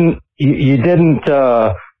you didn't,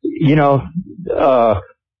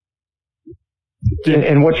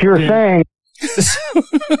 and what you're saying.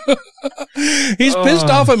 He's pissed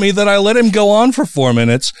off at me that I let him go on for 4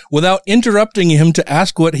 minutes without interrupting him to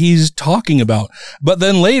ask what he's talking about. But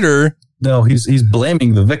then later. No, he's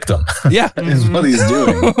blaming the victim. Yeah. Is what he's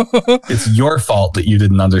doing. It's your fault that you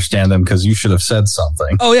didn't understand him because you should have said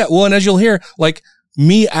something. Oh, yeah. Well, and as you'll hear,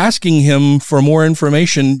 me asking him for more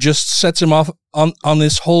information just sets him off on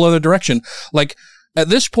this whole other direction. At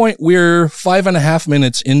this point, we're 5.5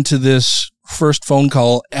 minutes into this first phone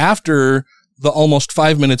call after the almost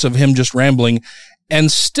 5 minutes of him just rambling.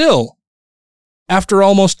 And still, after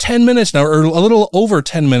almost 10 minutes now, or a little over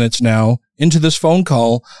 10 minutes now into this phone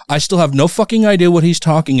call, I still have no fucking idea what he's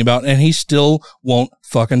talking about, and he still won't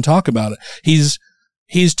fucking talk about it.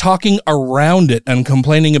 He's talking around it and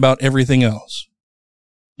complaining about everything else.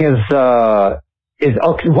 Okay,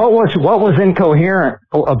 what was incoherent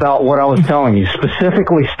about what I was telling you?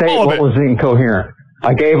 Specifically state what was incoherent.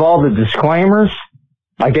 I gave all the disclaimers.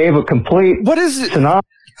 I gave a complete synopsis.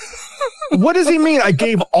 What does he mean? I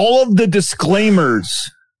gave all of the disclaimers.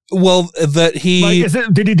 Well, that he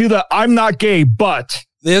did he do the I'm not gay, but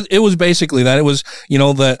it was basically that. It was,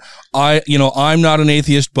 that I'm not an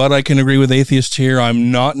atheist, but I can agree with atheists here.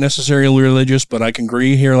 I'm not necessarily religious, but I can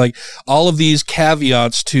agree here. All of these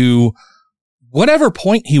caveats to whatever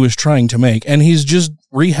point he was trying to make. And he's just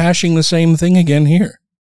rehashing the same thing again here.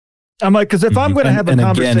 I'm like, because if I'm going to have a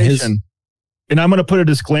conversation and I'm going to put a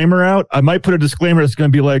disclaimer out, I might put a disclaimer that's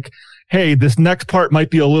going to be like, hey, this next part might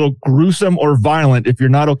be a little gruesome or violent. If you're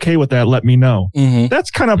not okay with that, let me know. Mm-hmm.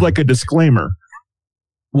 That's kind of like a disclaimer.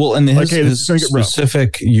 Well, and his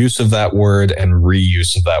specific use of that word and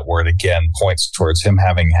reuse of that word again points towards him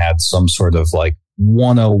having had some sort of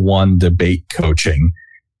 101 debate coaching.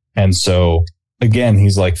 And so again,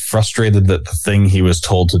 he's frustrated that the thing he was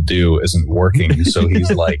told to do isn't working. So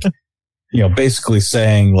he's basically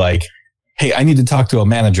saying hey, I need to talk to a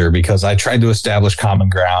manager because I tried to establish common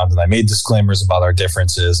ground and I made disclaimers about our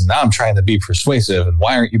differences. And now I'm trying to be persuasive. And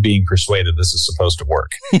why aren't you being persuaded? This is supposed to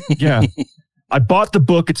work. Yeah. I bought the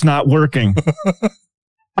book. It's not working.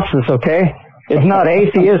 Okay. Is not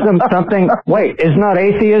atheism something? Wait, is not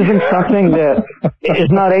atheism something that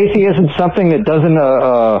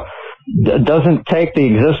doesn't take the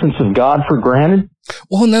existence of God for granted?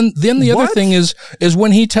 Well, and then the other thing is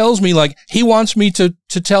when he tells me, like, he wants me to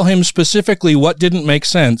tell him specifically what didn't make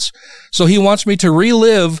sense. So he wants me to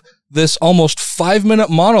relive this almost 5-minute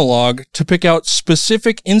monologue to pick out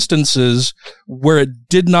specific instances where it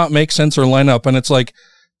did not make sense or line up. And it's like,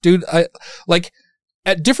 dude,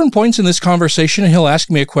 at different points in this conversation, he'll ask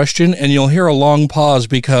me a question and you'll hear a long pause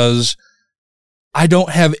because I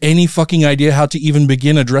don't have any fucking idea how to even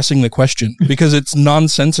begin addressing the question because it's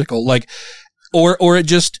nonsensical. Like, or it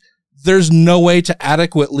just, there's no way to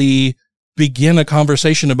adequately begin a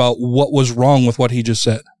conversation about what was wrong with what he just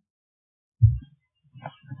said.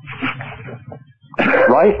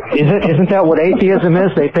 Right? Isn't that what atheism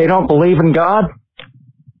is? They don't believe in God?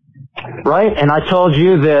 Right? And I told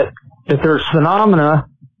you that there's phenomena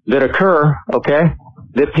that occur, okay,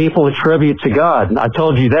 that people attribute to God. And I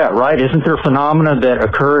told you that, right? Isn't there phenomena that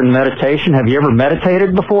occur in meditation? Have you ever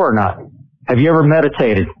meditated before or not? Have you ever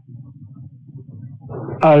meditated?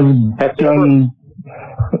 I've done.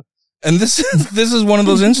 And this is one of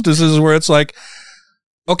those instances where it's like,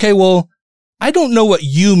 okay, well, I don't know what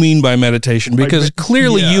you mean by meditation because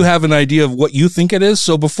clearly you have an idea of what you think it is.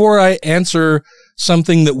 So before I answer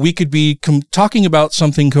something that we could be talking about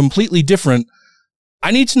something completely different,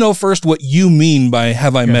 I need to know first what you mean by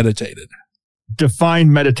have I meditated.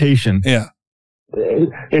 Define meditation. Yeah.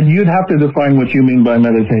 And you'd have to define what you mean by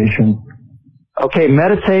meditation. Okay,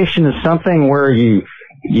 meditation is something where you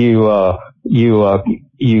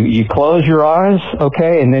close your eyes,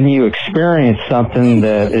 okay, and then you experience something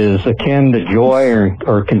that is akin to joy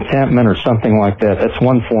or contentment or something like that. That's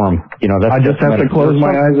one form. You know, that's I just have to close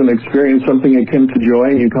my eyes and experience something akin to joy,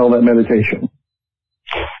 and you call that meditation.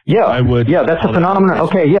 Yeah, I would. Yeah, that's a phenomenon.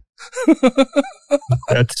 Okay, yeah.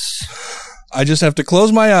 I just have to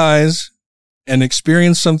close my eyes and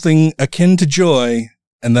experience something akin to joy,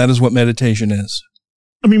 and that is what meditation is.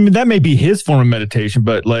 I mean, that may be his form of meditation,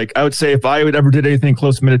 but like, I would say if I would ever did anything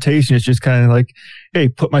close to meditation, it's just kind of like, hey,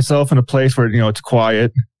 put myself in a place where, you know, it's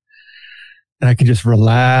quiet and I can just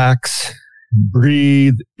relax,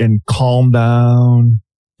 breathe and calm down.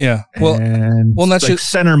 Yeah. Well, that's like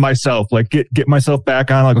just center myself, like get myself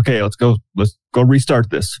back on, like, okay, let's go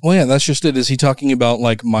restart this. Well, yeah, that's just it. Is he talking about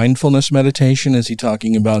like mindfulness meditation? Is he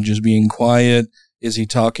talking about just being quiet? Is he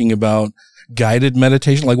talking about guided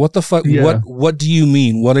meditation? Like, what the fuck? Yeah. What do you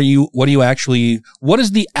mean? What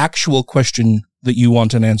is the actual question that you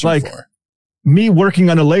want an answer for? Me working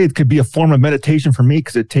on a lathe could be a form of meditation for me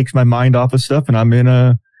because it takes my mind off of stuff and I'm in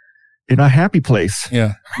a happy place.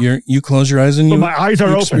 Yeah. You close your eyes and my eyes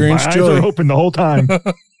are open. My eyes are open the whole time.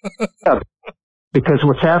 Yeah, because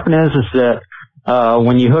what's happened is that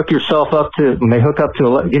when you hook yourself up to, when they hook up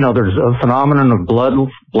to, you know, there's a phenomenon of blood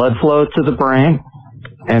flow to the brain.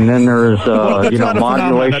 And then there's,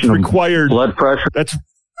 modulation of blood pressure.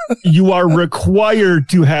 You are required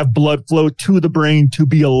to have blood flow to the brain to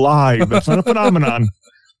be alive. That's not a phenomenon.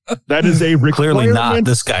 That is a requirement. Clearly not.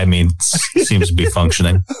 This guy seems to be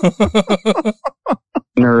functioning.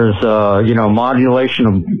 There's, modulation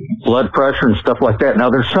of blood pressure and stuff like that.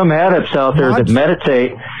 Now, there's some adepts out there that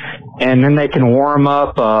meditate and then they can warm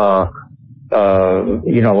up,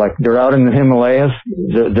 like they're out in the Himalayas.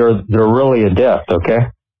 They're really adept, okay?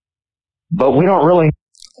 But we don't really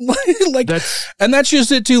and that's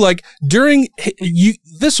just it too. Like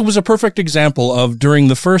this was a perfect example of during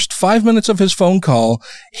the first 5 minutes of his phone call,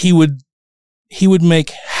 he would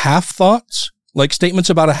make half thoughts, like statements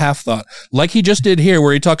about a half thought, like he just did here,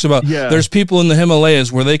 where he talks about there's people in the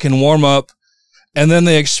Himalayas where they can warm up, and then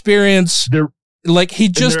they experience. They're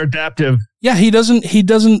adaptive. Yeah, he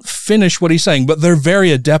doesn't finish what he's saying, but they're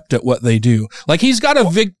very adept at what they do. Like he's got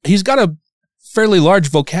a fairly large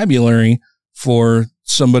vocabulary for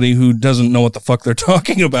somebody who doesn't know what the fuck they're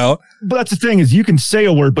talking about. But that's the thing, is you can say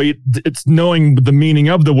a word, but it's knowing the meaning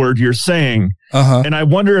of the word you're saying. Uh-huh. And I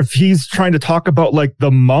wonder if he's trying to talk about like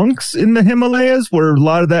the monks in the Himalayas, where a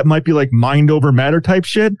lot of that might be like mind over matter type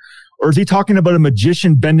shit. Or is he talking about a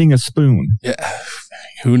magician bending a spoon? Yeah,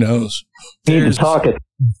 who knows?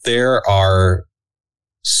 There are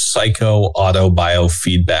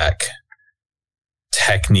psycho-auto-biofeedback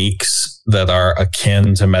techniques that are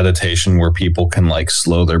akin to meditation, where people can like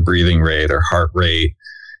slow their breathing rate or heart rate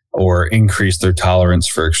or increase their tolerance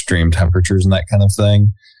for extreme temperatures and that kind of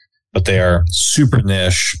thing. but they are super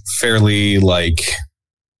niche, fairly like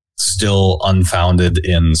still unfounded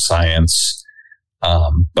in science.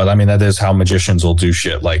 But I mean, that is how magicians will do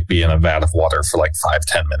shit, like be in a vat of water for like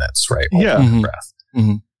 5-10 minutes, right? Yeah. Breath.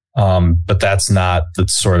 Mm-hmm. But that's not the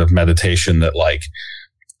sort of meditation that like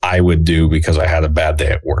I would do because I had a bad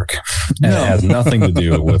day at work. And it has nothing to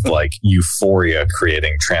do with like euphoria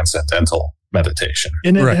creating transcendental meditation.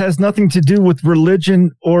 And it has nothing to do with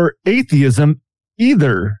religion or atheism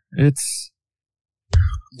either. It's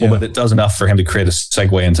but it does enough for him to create a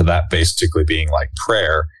segue into that basically being like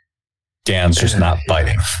prayer. Dan's just not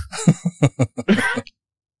biting.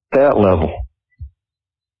 That level.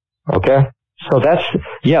 Okay? So that's,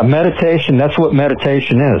 meditation, that's what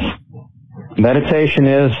meditation is. Meditation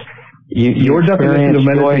is your definition of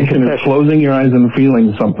meditation is closing your eyes and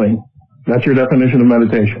feeling something. That's your definition of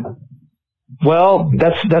meditation. Well,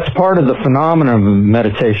 that's part of the phenomenon of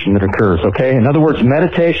meditation that occurs, okay? In other words,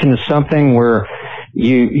 meditation is something where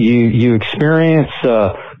you experience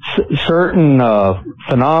certain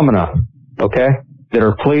phenomena, okay, that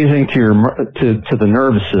are pleasing to your to the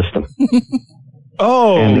nervous system.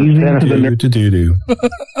 Pleasing to the nervous system.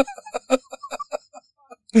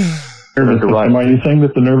 Are you saying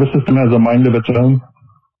that the nervous system has a mind of its own?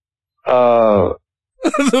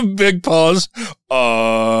 The big pause.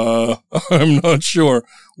 I'm not sure.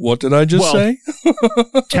 What did I just say?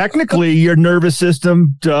 Technically, your nervous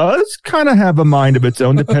system does kind of have a mind of its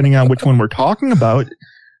own, depending on which one we're talking about.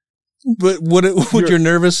 But would your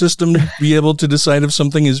nervous system be able to decide if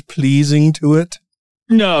something is pleasing to it?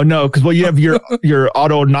 No, because you have your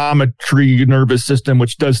autonometry nervous system,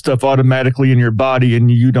 which does stuff automatically in your body,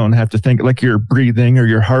 and you don't have to think, like your breathing or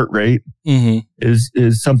your heart rate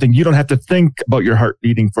is something you don't have to think about your heart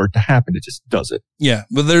beating for it to happen. It just does it. Yeah,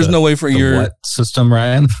 but there's no way for your what system,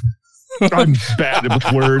 Ryan? I'm bad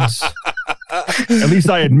with words. At least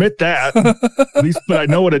I admit that. But I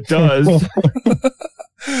know what it does.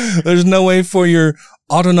 There's no way for your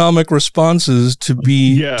autonomic responses to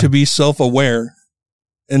be self-aware.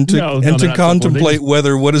 And to contemplate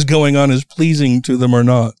whether what is going on is pleasing to them or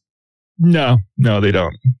not. No, they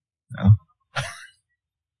don't. No.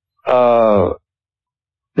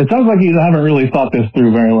 It sounds like you haven't really thought this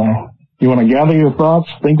through very well. You want to gather your thoughts,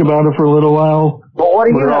 think about it for a little while. Well, what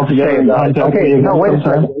do you have to say about it? Okay, no, wait a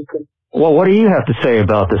second. Well, what do you have to say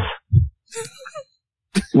about this?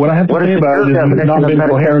 What I have to say about it is it's not been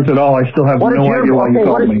coherent at all. I still have no idea why you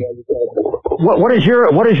called me. What is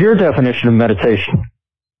your definition of meditation?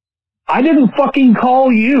 I didn't fucking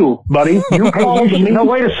call you, buddy. You called me. No,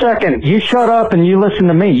 wait a second. You shut up and you listen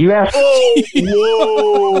to me. You asked.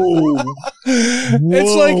 Whoa.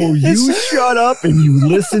 It's like you shut up and you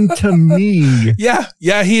listen to me. Yeah.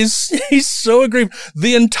 He's so aggrieved.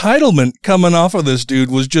 The entitlement coming off of this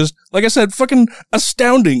dude was just, like I said, fucking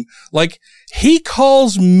astounding. Like, he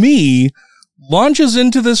calls me, launches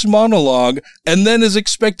into this monologue, and then is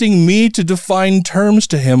expecting me to define terms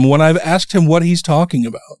to him when I've asked him what he's talking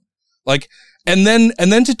about. Like, and then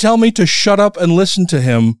to tell me to shut up and listen to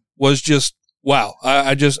him was just, wow.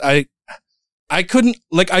 I couldn't,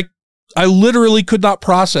 like, I literally could not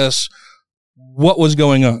process what was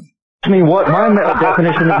going on. I mean, what my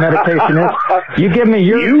definition of meditation is. You give me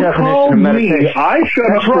your definition of meditation. I shut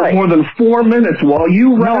up for more than 4 minutes while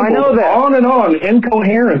you rambled on and on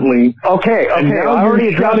incoherently. Okay. And now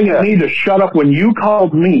you're shouting at me to shut up when you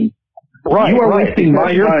called me. Right. You are wasting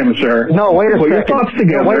my time, sir. No, wait a second. Put your thoughts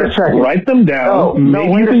together. No, wait a second. Write them down.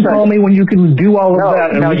 Maybe you can call me when you can do all of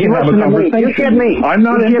that, and we can have a conversation. You give me. I'm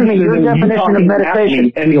not interested in you talking at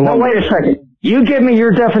me any longer. No, wait a second. You give me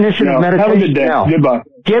your definition of meditation. Have a good day. Now. Goodbye.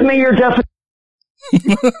 Give me your definition.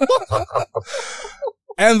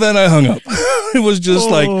 And then I hung up. It was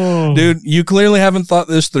just like, dude, you clearly haven't thought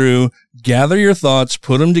this through. Gather your thoughts,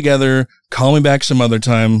 put them together, call me back some other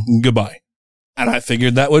time. Goodbye. And I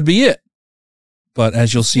figured that would be it. But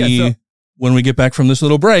as you'll see when we get back from this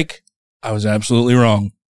little break, I was absolutely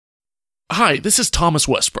wrong. Hi, this is Thomas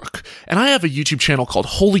Westbrook, and I have a YouTube channel called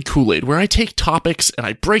Holy Kool-Aid where I take topics and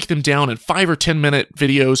I break them down in 5 or 10 minute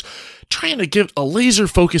videos, trying to give a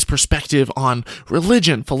laser-focused perspective on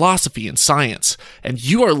religion, philosophy, and science. And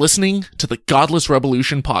you are listening to the Godless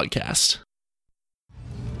Revolution podcast.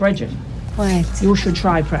 Bridget. What? You should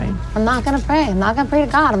try praying. I'm not going to pray. I'm not going to pray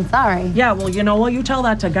to God. I'm sorry. Yeah, well, you know what? You tell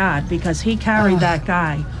that to God, because he carried that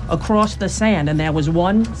guy across the sand, and there was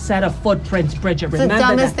one set of footprints, Bridget. It's Remember the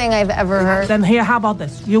dumbest that? thing I've ever heard. Then here, how about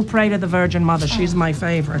this? You pray to the Virgin Mother. She's my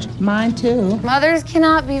favorite. Mine too. Mothers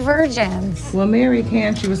cannot be virgins. Well, Mary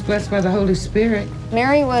can. She was blessed by the Holy Spirit.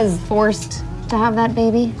 Mary was forced to have that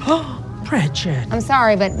baby. Bridget. I'm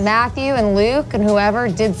sorry, but Matthew and Luke and whoever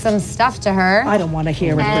did some stuff to her. I don't want to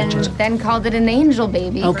hear it, and Bridget. then called it an angel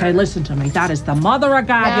baby. Okay, listen to me. That is the mother of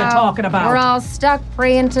God you're talking about. We're all stuck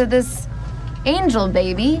praying to this angel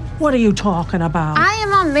baby. What are you talking about? I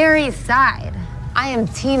am on Mary's side. I am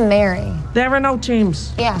Team Mary. There are no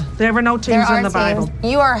teams. Yeah. There are no teams in the Bible.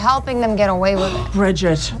 You are helping them get away with it.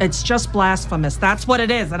 Bridget, it's just blasphemous. That's what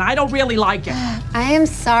it is, and I don't really like it. I am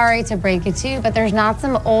sorry to break it to you, but there's not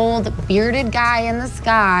some old bearded guy in the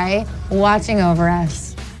sky watching over us.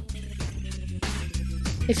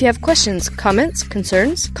 If you have questions, comments,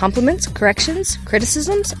 concerns, compliments, corrections,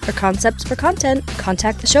 criticisms, or concepts for content,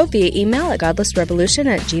 contact the show via email at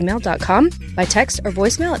godlessrevolution@gmail.com, by text or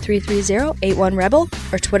voicemail at 330-81-REBEL,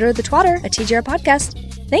 or Twitter the Twatter at TGR Podcast.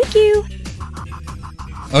 Thank you!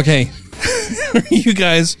 Okay. you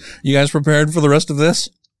guys prepared for the rest of this?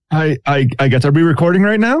 I guess. Are we recording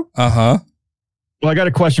right now? Uh-huh. Well, I got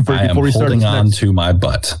a question for you I before am we start. holding on to my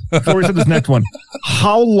butt. Before we start this next one,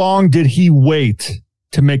 how long did he wait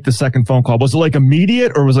to make the second phone call? Was it like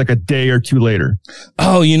immediate or was it like a day or two later?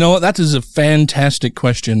 Oh, you know what? That is a fantastic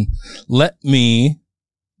question. Let me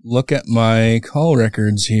look at my call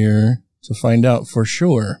records here to find out for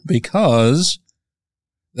sure, because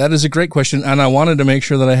that is a great question. And I wanted to make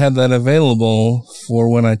sure that I had that available for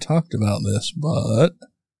when I talked about this, but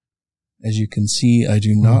as you can see, I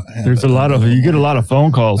do not have There's you get a lot of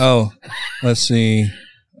phone calls. Oh, let's see.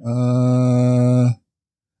 I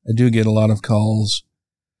do get a lot of calls.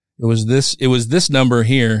 It was this number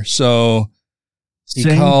here. So he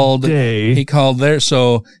called there.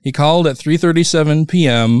 So he called at 3:37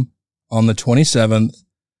 p.m. on the 27th.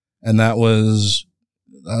 And that was,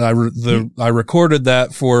 I recorded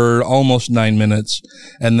that for almost 9 minutes.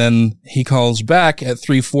 And then he calls back at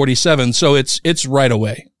 3:47. So it's right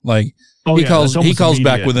away. Like he calls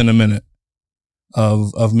back within a minute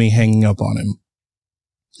of me hanging up on him.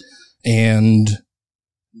 And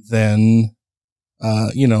then,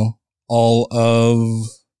 all of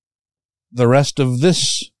the rest of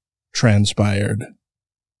this transpired.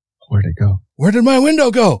 Where'd it go? Where did my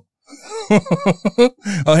window go?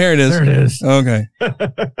 Oh, here it is. There it is. Okay.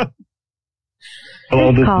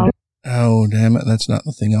 Hello, Oh, damn it. That's not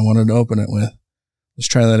the thing I wanted to open it with. Let's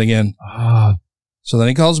try that again. So then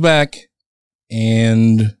he calls back,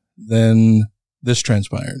 and then this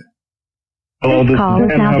transpired. Hello, this call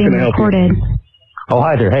is now being recorded. Oh,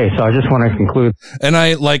 hi there. Hey, so I just want to conclude. And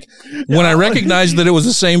when I recognized that it was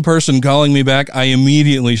the same person calling me back, I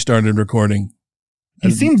immediately started recording.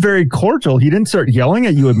 He seemed very cordial. He didn't start yelling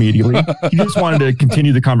at you immediately. He just wanted to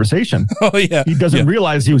continue the conversation. Oh, yeah. He doesn't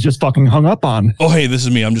realize he was just fucking hung up on. Oh, hey, this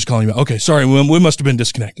is me. I'm just calling you back. Okay, sorry. We must have been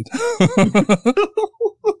disconnected.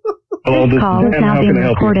 Hello, this call is now being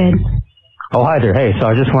recorded. Oh, hi there. Hey, so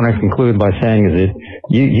I just want to conclude by saying is that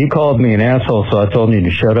you called me an asshole, so I told you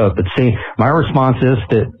to shut up. But see, my response is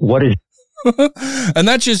that what is... And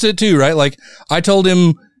that's just it too, right? Like I told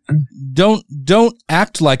him, don't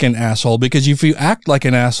act like an asshole, because if you act like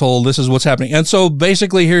an asshole, this is what's happening. And so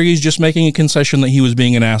basically here he's just making a concession that he was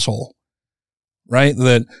being an asshole, right?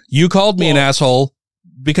 That you called me an asshole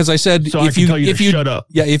because I said, so if you shut up.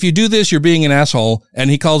 Yeah, if you do this, you're being an asshole.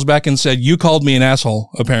 And he calls back and said, you called me an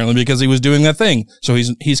asshole, apparently, because he was doing that thing. So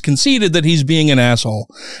he's conceded that he's being an asshole,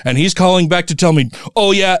 and he's calling back to tell me,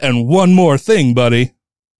 oh yeah, and one more thing, buddy.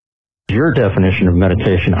 Your definition of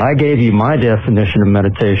meditation. I gave you my definition of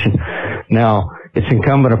meditation. Now, it's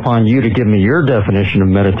incumbent upon you to give me your definition of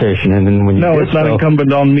meditation, and then when you it's not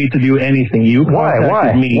incumbent on me to do anything. You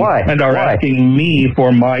contacted me and are asking me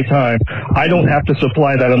for my time. I don't have to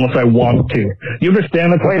supply that unless I want to. You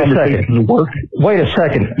understand that the conversations work? Wait a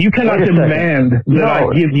second. You cannot demand that I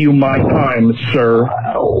give you my time, sir.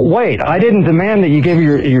 Wait, I didn't demand that you give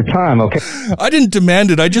your time, okay? I didn't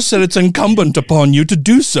demand it. I just said it's incumbent upon you to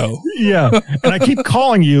do so. Yeah, and I keep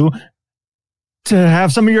calling you to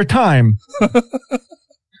have some of your time.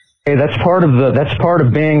 Hey, that's part of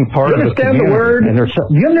being part of the community. Do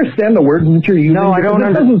you understand the words that you're using? No, I don't.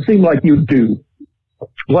 It doesn't seem like you do.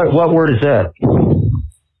 What word is that?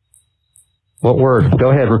 What word? Go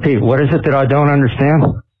ahead, repeat. What is it that I don't understand?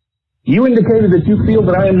 You indicated that you feel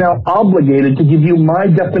that I am now obligated to give you my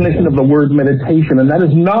definition of the word meditation, and that is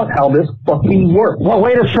not how this fucking works. Well,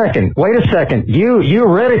 wait a second. You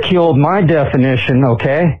ridiculed my definition,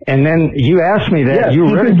 okay? And then you asked me that. Yes,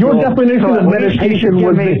 because your definition of meditation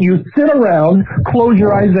was that you sit around, close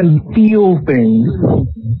your eyes, and feel things.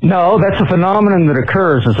 No, that's a phenomenon that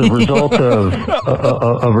occurs as a result of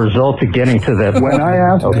getting to that. When I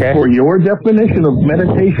asked for your definition of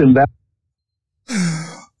meditation, that...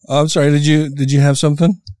 I'm sorry. Did you have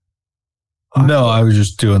something? No, I was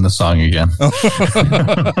just doing the song again.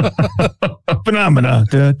 Phenomena.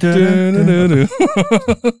 That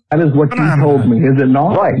is what you told me, is it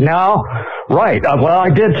not? Right now, right. Well, I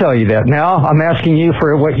did tell you that. Now I'm asking you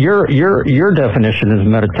for what your definition of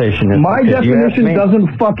meditation is. My definition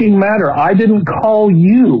doesn't fucking matter. I didn't call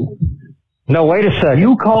you. No, wait a second.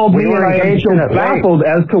 You called me, and I am so baffled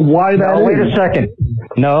as to why that is. Wait a second.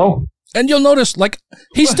 No. And you'll notice, like,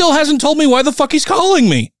 he still hasn't told me why the fuck he's calling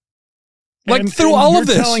me. Like, through all of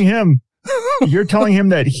this. You're telling him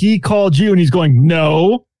that he called you, and he's going,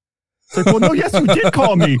 no. It's like, well, no, yes, you did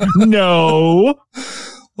call me. No.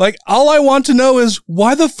 Like, all I want to know is,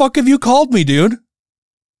 why the fuck have you called me, dude?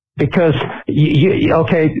 Because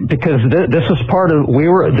because this is part of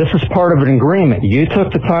an agreement. You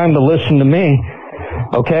took the time to listen to me,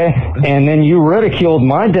 okay, and then you ridiculed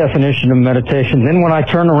my definition of meditation. Then when I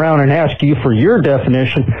turn around and ask you for your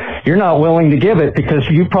definition, you're not willing to give it because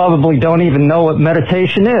you probably don't even know what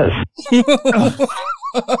meditation is.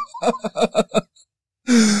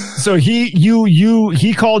 So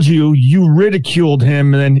he called you, you ridiculed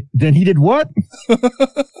him, and then he did what?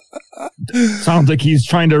 Sounds like he's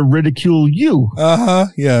trying to ridicule you.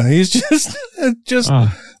 Yeah, he's just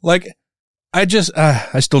like, I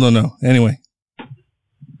still don't know. Anyway.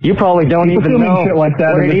 You probably don't even know shit like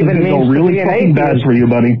that, what it even means to really be an fucking bad atheist. for you,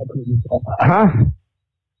 buddy. Huh?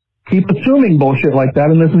 Keep assuming bullshit like that,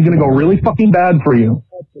 and this is going to go really fucking bad for you.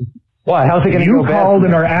 Why? How's it going to go bad? You called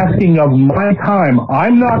and are asking of my time.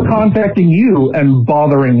 I'm not contacting you and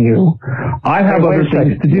bothering you. I have other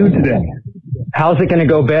things to do today. How's it going to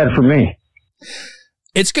go bad for me?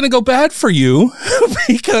 It's going to go bad for you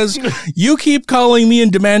because you keep calling me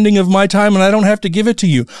and demanding of my time, and I don't have to give it to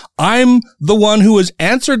you. I'm the one who has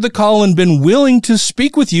answered the call and been willing to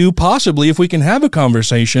speak with you, possibly if we can have a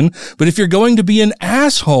conversation. But if you're going to be an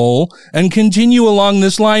asshole and continue along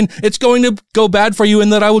this line, it's going to go bad for you,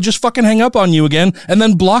 and that I will just fucking hang up on you again and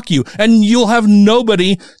then block you, and you'll have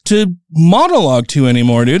nobody to monologue to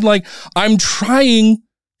anymore, dude. Like, I'm trying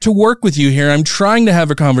to work with you here. I'm trying to have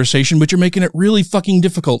a conversation, but you're making it really fucking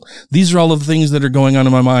difficult. These are all of the things that are going on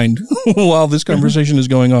in my mind while this conversation is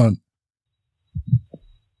going on.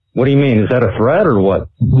 What do you mean? Is that a threat or what?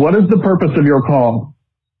 What is the purpose of your call?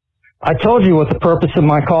 I told you what the purpose of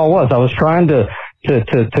my call was. I was trying to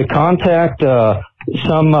contact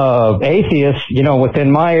some atheists,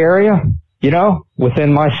 within my area,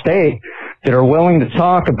 within my state, that are willing to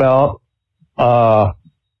talk about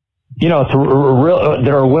that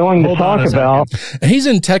are willing to talk about. He's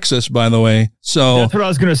in Texas, by the way. So that's what I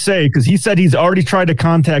was going to say, because he said he's already tried to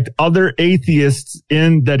contact other atheists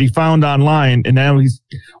that he found online, and now he's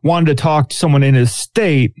wanted to talk to someone in his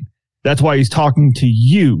state. That's why he's talking to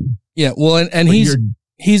you. Yeah, well, and he's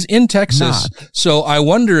in Texas, so I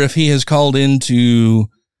wonder if he has called into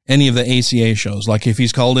any of the ACA shows, like if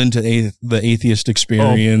he's called into the Atheist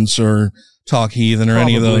Experience or Talk Heathen or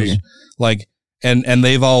any of those, like. And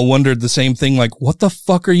they've all wondered the same thing, like, what the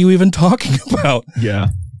fuck are you even talking about? Yeah.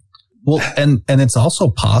 Well, and it's also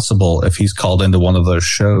possible if he's called into one of those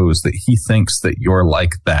shows that he thinks that you're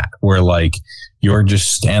like that, where like you're just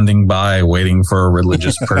standing by waiting for a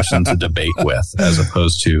religious person to debate with, as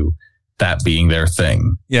opposed to that being their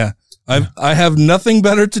thing. Yeah. I have nothing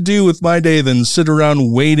better to do with my day than sit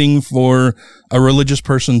around waiting for a religious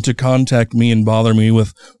person to contact me and bother me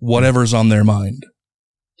with whatever's on their mind.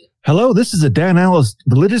 Hello, this is a Dan Alice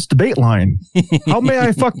religious debate line. How may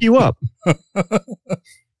I fuck you up?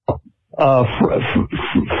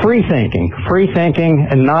 Free thinking,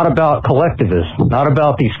 and not about collectivism, not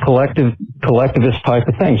about these collectivist type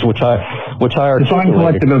of things, which I articulated. Define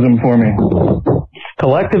collectivism for me.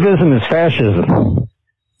 Collectivism is fascism.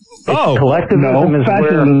 Collectivism is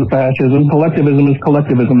fascism. Collectivism is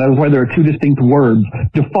collectivism. That is why there are two distinct words.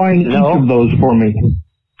 Define each of those for me.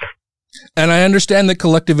 And I understand that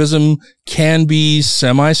collectivism can be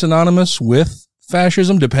semi-synonymous with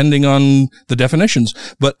fascism, depending on the definitions.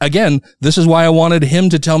 But again, this is why I wanted him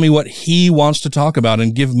to tell me what he wants to talk about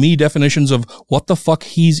and give me definitions of what the fuck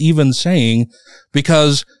he's even saying,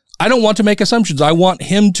 because I don't want to make assumptions. I want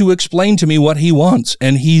him to explain to me what he wants.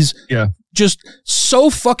 And he's just so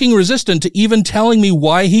fucking resistant to even telling me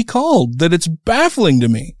why he called that it's baffling to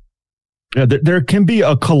me. Yeah, there can be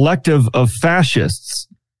a collective of fascists,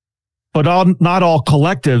 but not all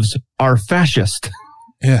collectives are fascist.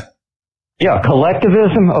 Yeah. Yeah,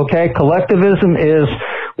 collectivism. Okay, collectivism is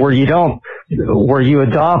where you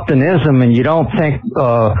adopt an ism and you don't think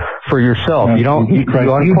for yourself. You don't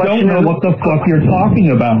know what the fuck you're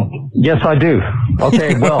talking about. Yes, I do.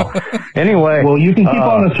 Okay, well, anyway. Well, you can keep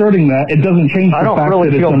on asserting that. It doesn't change the fact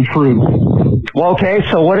that it's untrue. Well, okay,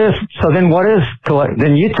 so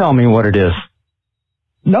then you tell me what it is.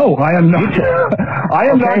 No, I am not. I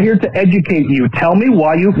am not here to educate you. Tell me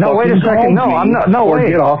why you No, wait a second. No, I'm not. No,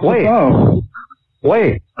 wait. Get off the phone.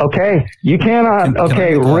 Wait. Okay. You cannot,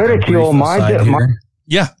 ridicule my...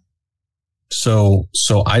 Yeah. So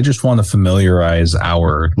I just want to familiarize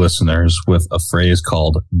our listeners with a phrase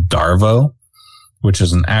called DARVO, which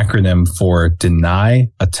is an acronym for Deny,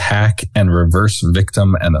 Attack, and Reverse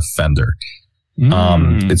Victim and Offender.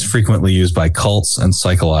 It's frequently used by cults and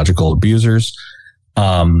psychological abusers,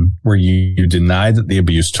 where you deny that the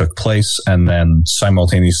abuse took place and then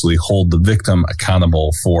simultaneously hold the victim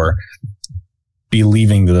accountable for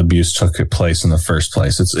believing that abuse took place in the first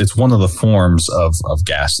place. It's one of the forms of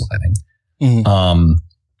gaslighting. Mm-hmm.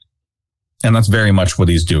 And that's very much what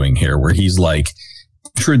he's doing here, where he's like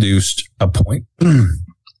introduced a point,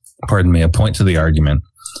 a point to the argument,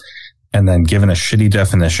 and then given a shitty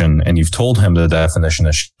definition, and you've told him the definition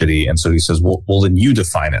is shitty. And so he says, well, then you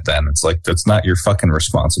define it then. It's like, that's not your fucking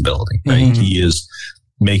responsibility. Right? Mm-hmm. He is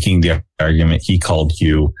making the argument. He called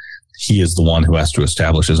you. He is the one who has to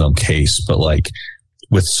establish his own case. But like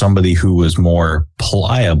with somebody who was more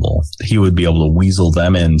pliable, he would be able to weasel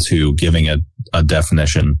them into giving a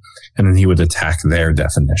definition, and then he would attack their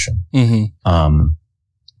definition. Mm-hmm.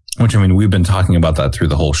 Which, I mean, we've been talking about that through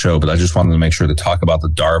the whole show, but I just wanted to make sure to talk about the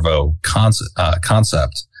DARVO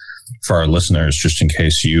concept for our listeners, just in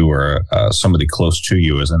case you or somebody close to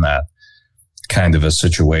you is in that kind of a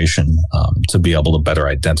situation, to be able to better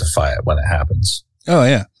identify it when it happens. Oh,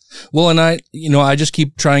 yeah. Well, and I just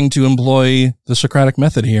keep trying to employ the Socratic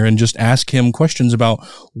method here and just ask him questions about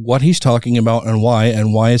what he's talking about and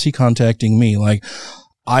why is he contacting me? Like,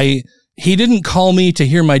 he didn't call me to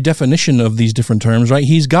hear my definition of these different terms, right?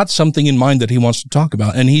 He's got something in mind that he wants to talk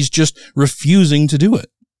about, and he's just refusing to do it.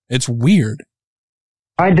 It's weird.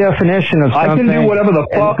 My definition of something... I can do whatever the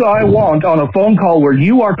fuck I want on a phone call where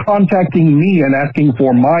you are contacting me and asking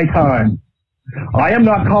for my time. I am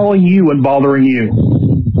not calling you and bothering you.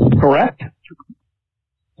 Correct?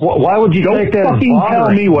 Why would you take that as bothering? Don't fucking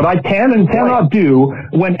tell me what I can and cannot do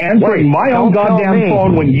when answering my own goddamn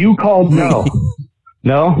phone when you called me. No.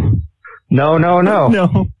 No. No.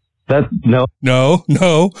 That no. No. No.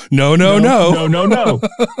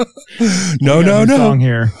 Song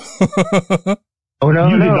here. No.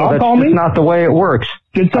 You did not call me? That's not the way it works.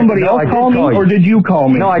 Did somebody else call me, or did you call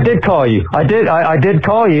me? No, I did call you. I did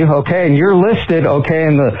call you. Okay, and you're listed. Okay,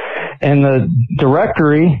 in the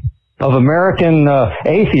directory of American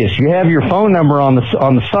atheists. You have your phone number on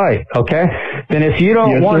the site. Okay, then if you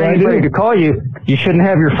don't want anybody to call you, you shouldn't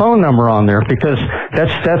have your phone number on there, because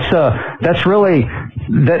that's really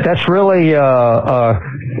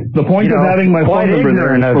the point of having my phone number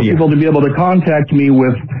there is for people to be able to contact me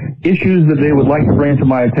with issues that they would like to bring to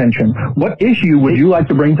my attention. What issue would you like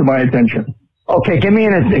to bring to my attention? Okay, give me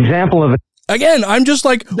an example of it. Again, I'm just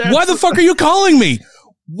like, why the fuck are you calling me?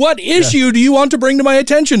 What issue do you want to bring to my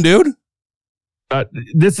attention, dude? At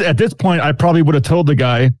this point, I probably would have told the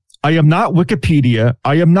guy, I am not Wikipedia.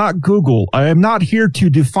 I am not Google. I am not here to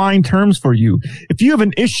define terms for you. If you have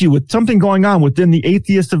an issue with something going on within the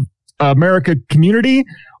Atheist of America community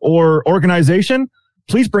or organization,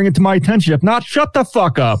 please bring it to my attention. If not, shut the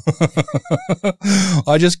fuck up.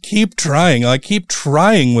 I just keep trying. I keep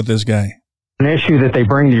trying with this guy. An issue that they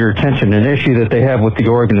bring to your attention, an issue that they have with the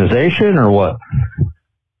organization, or what?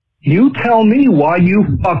 You tell me why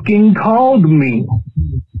you fucking called me.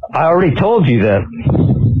 I already told you that,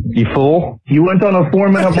 you fool. You went on a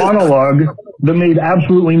 4-minute monologue that made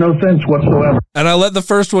absolutely no sense whatsoever. And I let the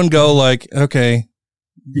first one go like, okay,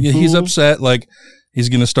 he's upset. Like, he's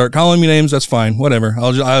going to start calling me names. That's fine. Whatever.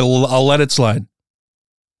 I'll let it slide.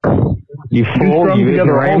 You fool. You strung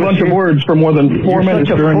together a whole bunch of words for more than 4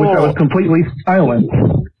 minutes during which I was completely silent.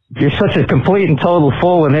 You're such a complete and total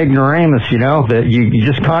fool and ignoramus, you know, that you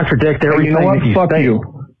just contradict everything. You know what? That you Fuck say. you.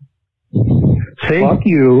 See? Fuck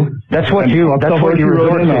you. That's what you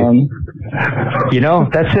resort to. You know,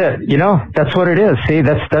 that's it. You know, that's what it is. See,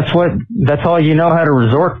 that's all you know how to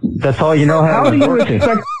resort. That's all you know how to resort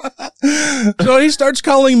to. So he starts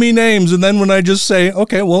calling me names, and then when I just say,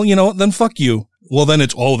 okay, well, you know what, then fuck you. Well, then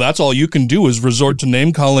it's, that's all you can do is resort to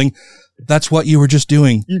name calling. That's what you were just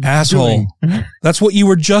doing, asshole. That's what you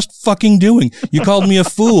were just fucking doing. You called me a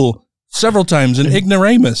fool several times, an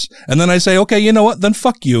ignoramus. And then I say, okay, you know what? Then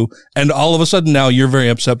fuck you. And all of a sudden now you're very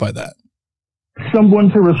upset by that.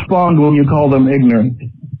 Someone to respond when you call them ignorant.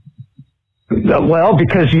 Well,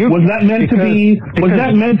 because you... Was that meant to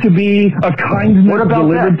be a kindness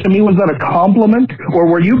delivered to me? Was that a compliment? Or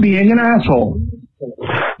were you being an asshole?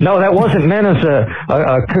 No, that wasn't meant as a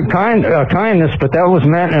kindness, but that was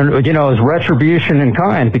meant, as retribution in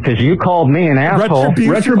kind, because you called me an asshole.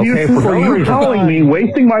 Retribution for you calling me,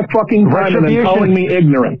 wasting my fucking time, and then calling me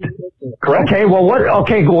ignorant. Correct? Okay,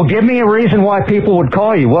 well, give me a reason why people would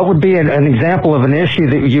call you. What would be an example of an issue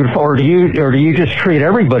that or do you just treat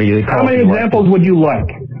everybody that calls you? How many examples would you like?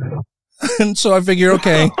 And so I figure,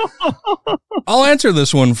 okay, I'll answer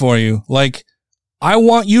this one for you. Like, I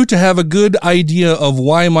want you to have a good idea of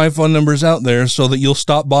why my phone number's out there so that you'll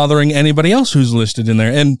stop bothering anybody else who's listed in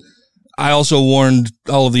there. And I also warned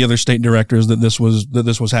all of the other state directors that this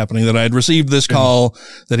was happening, that I had received this call,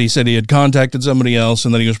 that he said he had contacted somebody else,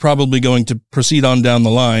 and that he was probably going to proceed on down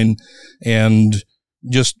the line, and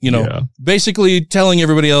just, basically telling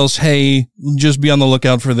everybody else, hey, just be on the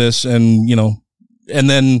lookout for this. And, and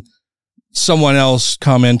then someone else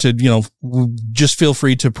commented, just feel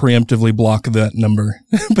free to preemptively block that number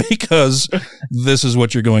because this is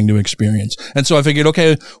what you're going to experience. And so I figured,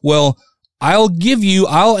 okay, well, I'll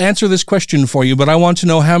answer this question for you, but I want to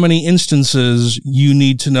know how many instances you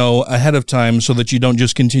need to know ahead of time so that you don't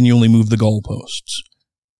just continually move the goalposts.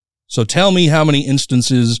 So tell me how many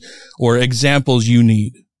instances or examples you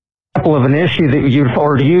need. Example of an issue that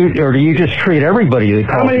or do you just treat everybody that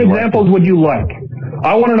calls you? How many examples would you like?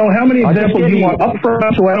 I want to know how many examples you want up front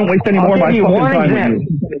so I don't waste any more of my fucking time with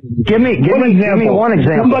you. Give me one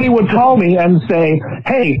example. Somebody would call me and say,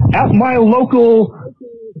 hey, at my local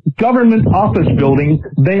government office building,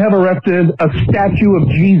 they have erected a statue of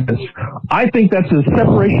Jesus. I think that's a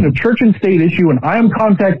separation of church and state issue, and I am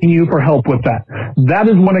contacting you for help with that. That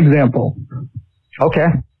is one example. Okay,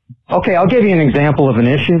 I'll give you an example of an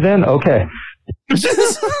issue then. Okay.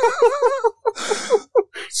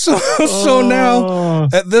 So now,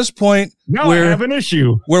 at this point, I have an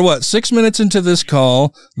issue. We're 6 minutes into this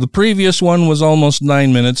call? The previous one was almost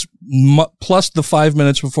 9 minutes, plus the 5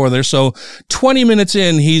 minutes before there. So 20 minutes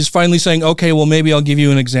in, he's finally saying, okay, well, maybe I'll give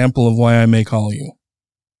you an example of why I may call you.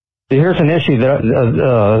 Here's an issue that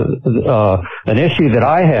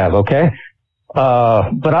I have, okay?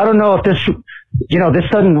 But I don't know if this, this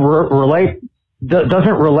doesn't relate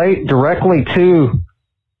directly to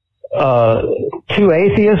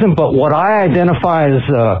atheism, but what I identify as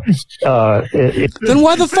then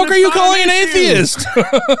why the fuck are you calling an atheist?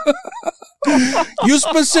 You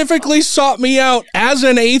specifically sought me out as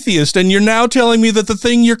an atheist, and you're now telling me that the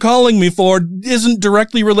thing you're calling me for isn't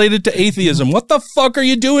directly related to atheism. What the fuck are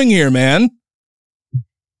you doing here, man?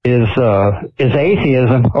 Is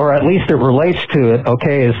atheism, or at least it relates to it,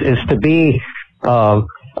 okay, is to be,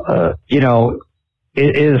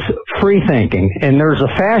 is free thinking. And there's a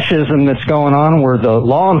fascism that's going on where the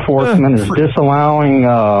law enforcement is disallowing,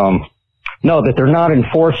 that they're not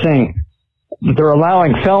enforcing, they're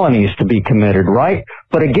allowing felonies to be committed, right?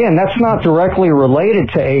 But again, that's not directly related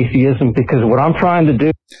to atheism, because what I'm trying to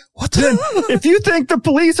do. What then? If you think the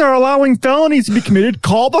police are allowing felonies to be committed,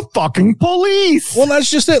 call the fucking police. Well,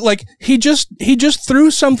 that's just it. Like, he just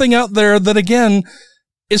threw something out there that, again,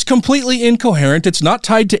 is completely incoherent. It's not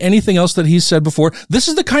tied to anything else that he's said before. This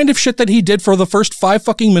is the kind of shit that he did for the first 5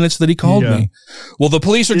 fucking minutes that he called me. Well, the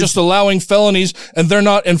police are just allowing felonies and they're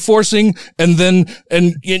not enforcing, and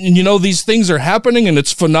these things are happening and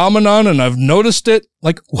it's phenomenon and I've noticed it.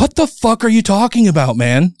 Like, what the fuck are you talking about,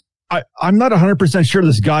 man? I'm not 100% sure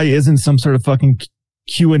this guy isn't some sort of fucking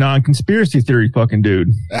QAnon conspiracy theory fucking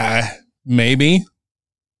dude. Maybe.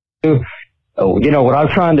 What I'm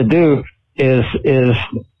trying to do is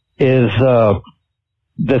that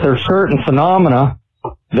there's certain phenomena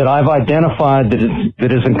that I've identified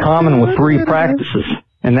that is in common with 3 practices,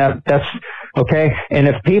 and that's okay. And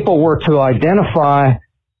if people were to identify,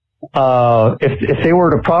 if they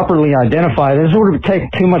were to properly identify, this would take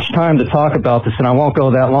too much time to talk about this, and I won't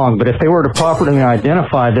go that long. But if they were to properly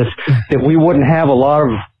identify this, that we wouldn't have a lot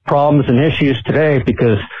of problems and issues today,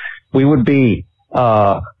 because we would be.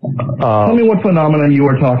 Tell me what phenomenon you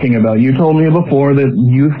are talking about. You told me before that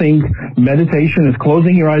you think meditation is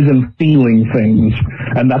closing your eyes and feeling things,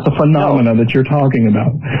 and that's a phenomena that you're talking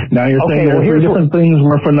about. Now you're saying there are 3 different things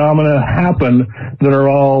where phenomena happen that are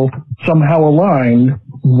all somehow aligned.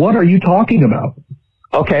 What are you talking about?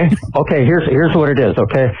 Okay. Here's what it is.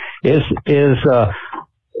 Okay, is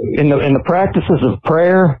in the practices of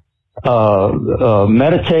prayer,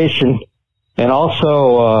 meditation, and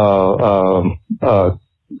also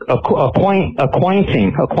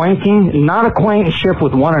acquainting, not acquaintanceship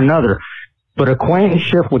with one another, but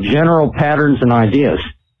acquaintanceship with general patterns and ideas.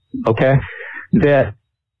 Okay, that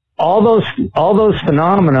all those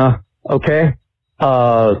phenomena, okay,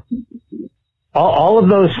 all of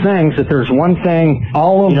those things, that there's one thing.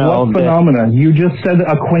 All of what phenomena? You just said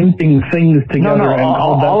acquainting things together and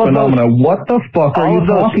all that phenomena. What the fuck are you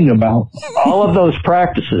talking about? All of those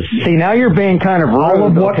practices. See, now you're being kind of rude. All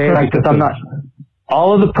of what practices? I'm not.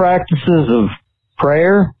 All of the practices of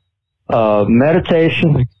prayer,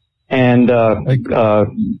 meditation, and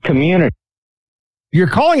community. You're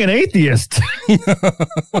calling an atheist.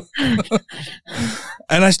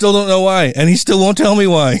 And I still don't know why. And he still won't tell me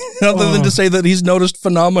why, other than to say that he's noticed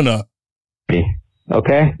phenomena.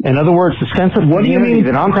 Okay? In other words, the sense of what do you mean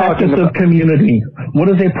that I'm talking about? Community. What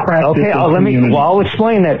is a practice of community? I'll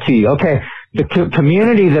explain that to you. Okay. The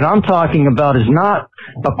community that I'm talking about is not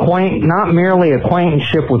merely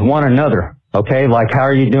acquaintanceship with one another. Okay, like how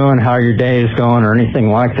are you doing, how your day is going, or anything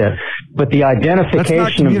like that. But the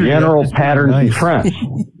identification of general patterns and trends.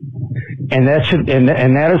 And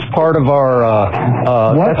that is part of our.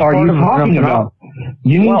 What are you talking about?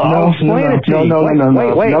 You need I'll explain it to you.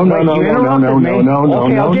 Wait.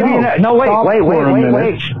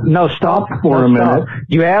 No, stop for a minute.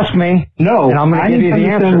 You asked me. No, and I'm going to give you the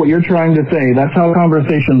answer. What you're trying to say. That's how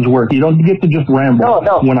conversations work. You don't get to just ramble.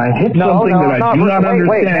 No. When I hit something that I do not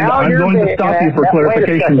understand, I'm going to stop you for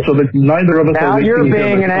clarification so that neither of us are wasting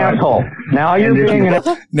each other's time. Now you're being an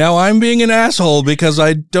asshole. Now I'm being an asshole because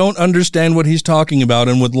I don't understand what he's talking about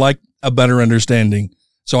and would like a better understanding.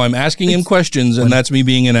 So I'm asking him questions, and that's me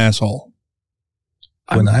being an asshole.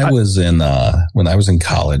 When I was in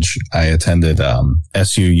college, I attended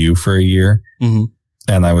SUU for a year, and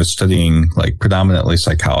I was studying like predominantly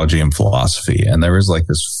psychology and philosophy. And there was like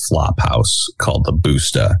this flop house called the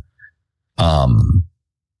Busta,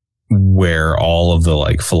 where all of the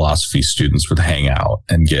like philosophy students would hang out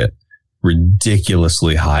and get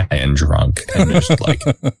ridiculously high and drunk and just like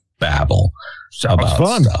babble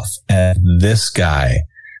about stuff. And this guy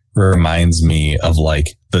reminds me of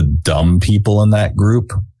like the dumb people in that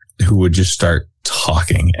group who would just start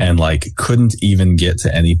talking and like couldn't even get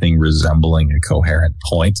to anything resembling a coherent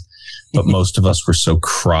point. But most of us were so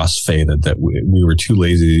cross-faded that we were too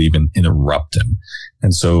lazy to even interrupt him.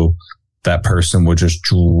 And so that person would just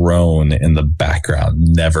drone in the background,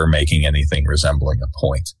 never making anything resembling a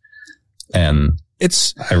point. And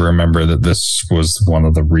I remember that this was one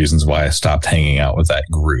of the reasons why I stopped hanging out with that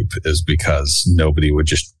group, is because nobody would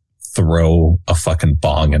just throw a fucking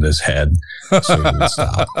bong at his head so he would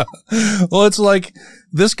stop. Well, it's like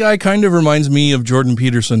this guy kind of reminds me of Jordan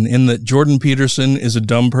Peterson in that Jordan Peterson is a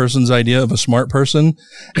dumb person's idea of a smart person.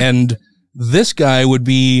 And this guy would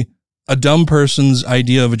be a dumb person's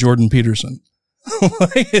idea of a Jordan Peterson.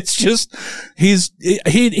 It's just,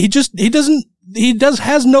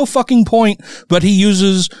 has no fucking point, but he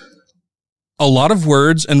uses a lot of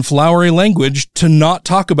words and flowery language to not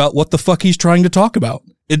talk about what the fuck he's trying to talk about.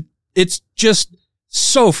 It's just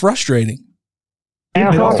so frustrating.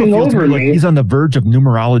 And talking over me. Like he's on the verge of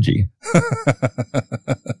numerology.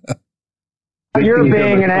 You're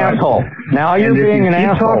being an asshole. Now you're being an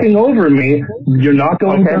asshole. If you keep talking over me, you're not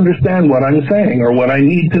going to understand what I'm saying or what I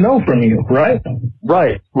need to know from you, right?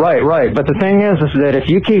 Right. But the thing is that if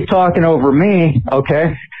you keep talking over me,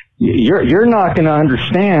 okay, you're not going to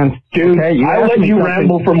understand. Dude, okay? I let you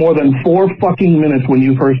ramble for more than 4 fucking minutes when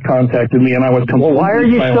you first contacted me, and I was completely why are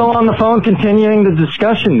you silent. still on the phone continuing the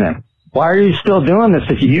discussion then? Why are you still doing this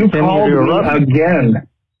if you continue called to interrupt me again?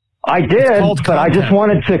 I did, but I just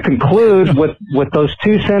wanted to conclude with those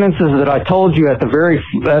 2 sentences that I told you at the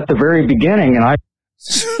very beginning, and I.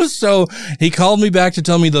 So he called me back to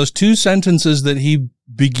tell me those 2 sentences that he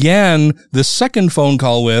began the second phone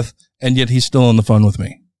call with, and yet he's still on the phone with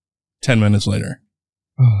me 10 minutes later.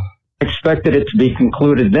 I expected it to be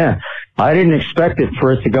concluded then. I didn't expect it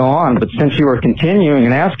for it to go on, but since you were continuing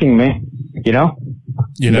and asking me,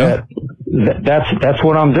 that's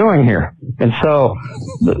what I'm doing here. And so,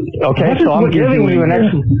 okay, so I'm giving you an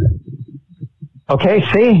okay,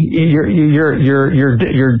 see, you're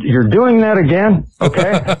doing that again.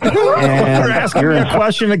 Okay. And you're asking me a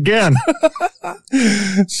question again.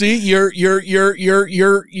 See, you're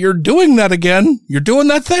doing that again. You're doing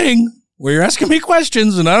that thing where you're asking me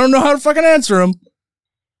questions and I don't know how to fucking answer them.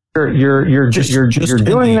 You're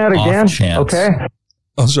doing that again. Okay.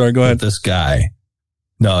 Oh, sorry. Go ahead. This guy.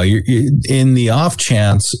 No, you're in the off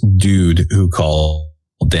chance, dude who called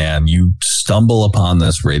Dan, you stumble upon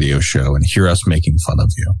this radio show and hear us making fun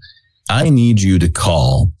of you. I need you to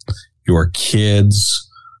call your kids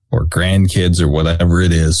or grandkids or whatever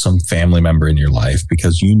it is, some family member in your life,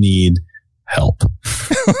 because you need help.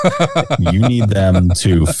 You need them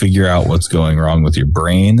to figure out what's going wrong with your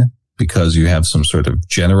brain because you have some sort of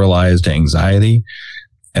generalized anxiety.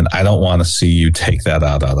 And I don't want to see you take that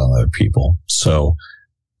out on other people. So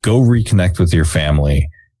go reconnect with your family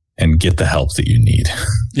and get the help that you need.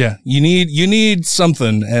 Yeah, you need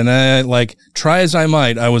something, and try as I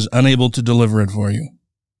might, I was unable to deliver it for you.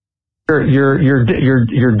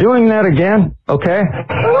 You're doing that again, okay?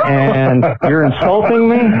 And you're insulting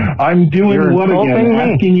me. I'm doing what again?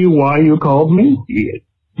 Asking you why you called me?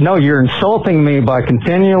 No, you're insulting me by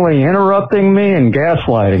continually interrupting me and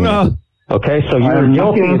gaslighting me. Okay, so you're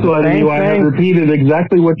guilty of the same thing. I have repeated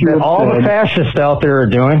exactly what you have all said. The fascists out there are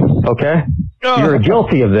doing. Okay, you're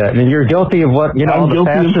guilty of that, and you're guilty of what I'm the guilty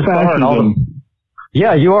fascists of are. And all the,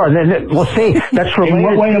 yeah, you are. Well, see, that's related. In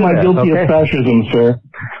what way am I guilty of fascism, sir?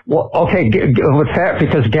 Well, okay,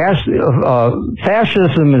 because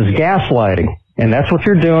fascism is gaslighting, and that's what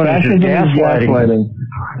you're doing. Fascism is gaslighting.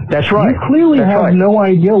 That's right. You clearly have no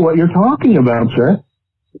idea what you're talking about, sir.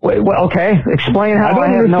 Wait, well, okay, explain how I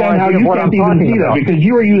have no idea you what I'm can't talking even see about. that, because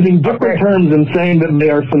you are using different terms and saying that they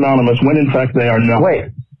are synonymous when in fact they are not. Wait.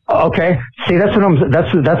 Okay. See, that's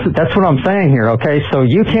what I'm saying here. Okay. So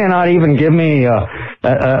you cannot even give me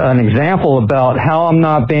an example about how I'm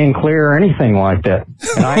not being clear or anything like that.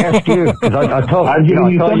 And I asked you, because I told I've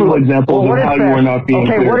given you several examples of how you are not being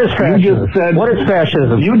clear. Okay, what is fascism? You just said, what is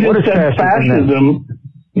fascism? You just said fascism.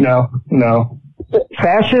 No.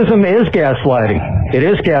 Fascism is gaslighting. It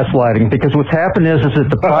is gaslighting, because what's happened is that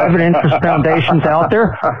the private interest foundations out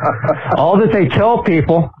there, all that they tell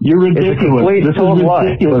people You're ridiculous. is a complete this is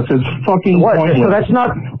ridiculous. It's fucking pointless. So that's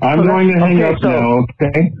not. I'm going to hang up now,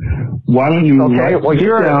 okay? Why don't you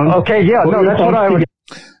sit down? Okay, yeah, no, that's what I would.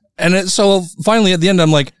 And so finally at the end,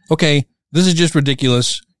 I'm like, okay, this is just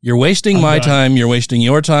ridiculous. You're wasting my time. You're wasting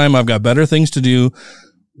your time. I've got better things to do.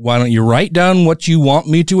 Why don't you write down what you want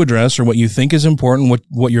me to address or what you think is important,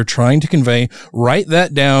 what you're trying to convey, write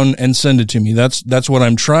that down and send it to me. That's what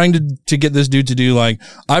I'm trying to get this dude to do. Like,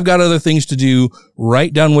 I've got other things to do.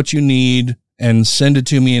 Write down what you need and send it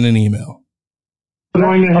to me in an email. I'm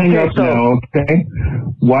going to hang up now, okay?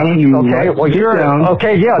 Why don't you sit down,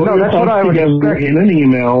 okay, yeah, no, that's what I would expect. In an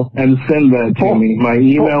email and send that to me. My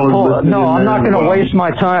email is no, I'm not going to waste my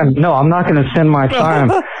time. No, I'm not going to send my time.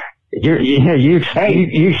 You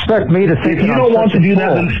expect me to think. If you don't want to do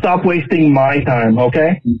that, then stop wasting my time,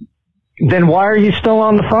 okay? Then why are you still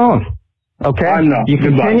on the phone? Okay? I'm not. You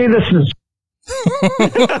continue this.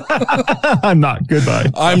 I'm not.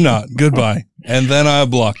 Goodbye. I'm not. Goodbye. And then I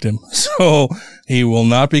blocked him. So he will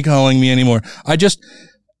not be calling me anymore. I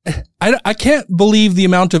can't believe the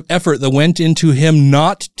amount of effort that went into him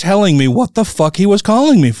not telling me what the fuck he was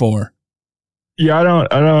calling me for. Yeah,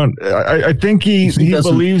 I think he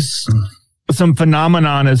believes some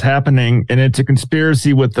phenomenon is happening, and it's a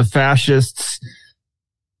conspiracy with the fascists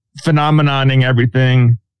phenomenoning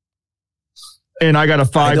everything. And I got a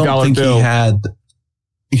 $5 bill.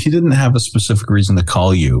 He didn't have a specific reason to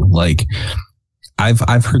call you. Like,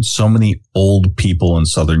 I've heard so many old people in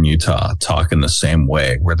southern Utah talk in the same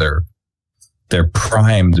way, where they're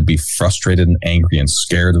primed to be frustrated and angry and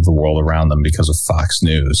scared of the world around them because of Fox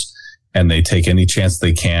News. And they take any chance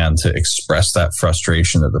they can to express that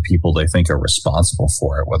frustration to the people they think are responsible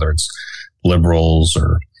for it, whether it's liberals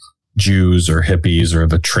or Jews or hippies or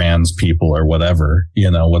the trans people or whatever,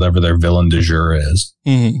 whatever their villain du jour is.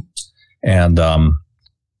 Mm-hmm. And,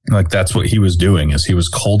 that's what he was doing, is he was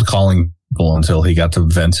cold calling people until he got to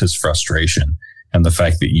vent his frustration. And the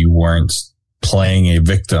fact that you weren't playing a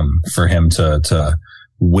victim for him to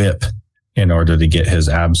whip in order to get his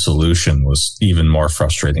absolution was even more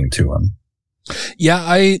frustrating to him. Yeah,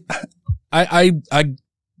 I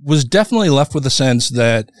was definitely left with a sense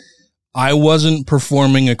that I wasn't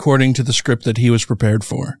performing according to the script that he was prepared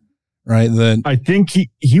for, right? That I think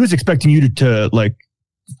he was expecting you to like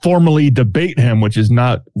formally debate him, which is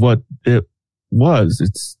not what it was.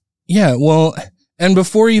 It's well, and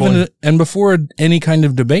before any kind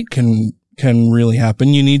of debate can really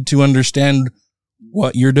happen, you need to understand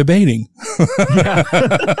what you're debating.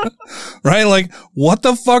 Right? Like, what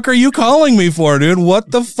the fuck are you calling me for, dude?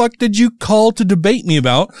 What the fuck did you call to debate me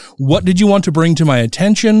about? What did you want to bring to my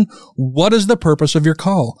attention? What is the purpose of your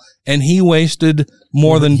call? And he wasted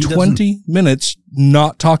more than 20 minutes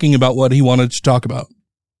not talking about what he wanted to talk about.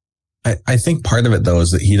 I think part of it, though,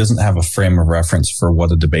 is that he doesn't have a frame of reference for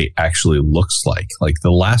what a debate actually looks like. Like,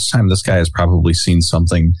 the last time this guy has probably seen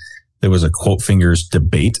something there was a quote fingers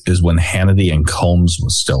debate is when Hannity and Combs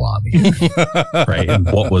was still on here, right?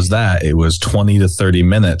 And what was that? It was 20 to 30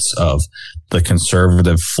 minutes of the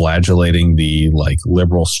conservative flagellating the like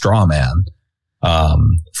liberal straw man,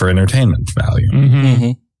 for entertainment value. Mm-hmm.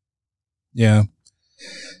 Mm-hmm. Yeah.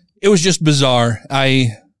 It was just bizarre.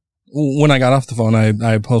 When I got off the phone,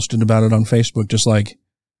 I posted about it on Facebook, just like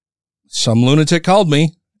some lunatic called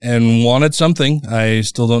me and wanted something. I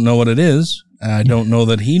still don't know what it is. I don't know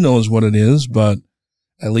that he knows what it is, but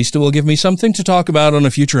at least it will give me something to talk about on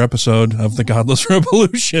a future episode of the Godless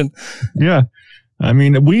Revolution. Yeah. I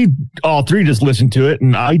mean, we all three just listened to it,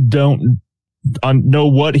 and I don't know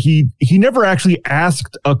what he never actually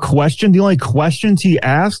asked a question. The only questions he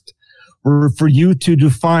asked were for you to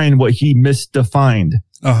define what he misdefined.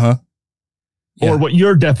 Yeah. Or what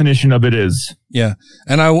your definition of it is. Yeah.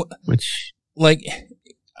 And I'm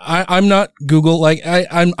not Google.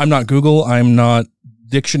 I'm not Google. I'm not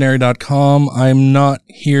dictionary.com. I'm not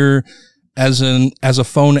here as a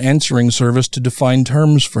phone answering service to define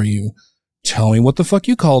terms for you. Tell me what the fuck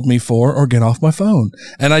you called me for, or get off my phone.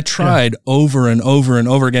 And I tried over and over and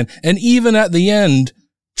over again. And even at the end,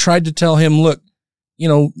 tried to tell him, look,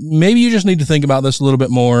 maybe you just need to think about this a little bit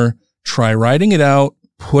more. Try writing it out,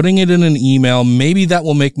 putting it in an email. Maybe that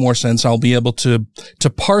will make more sense. I'll be able to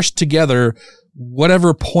parse together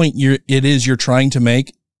whatever point it is you're trying to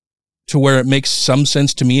make to where it makes some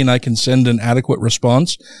sense to me and I can send an adequate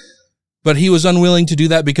response. But he was unwilling to do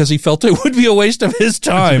that because he felt it would be a waste of his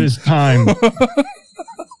time.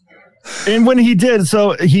 And when he did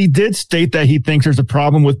state that he thinks there's a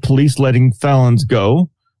problem with police letting felons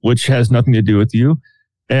go, which has nothing to do with you.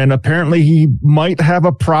 And apparently he might have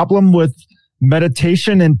a problem with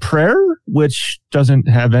meditation and prayer, which doesn't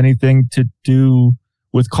have anything to do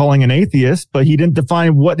with calling an atheist, but he didn't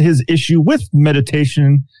define what his issue with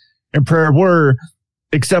meditation and prayer were,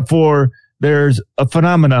 except for there's a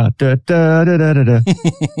phenomena. Da, da, da, da, da, da.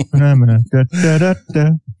 Phenomena. Da, da, da, da.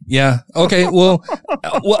 Yeah. Okay. Well,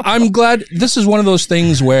 I'm glad this is one of those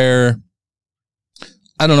things where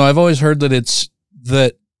I don't know. I've always heard that it's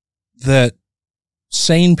that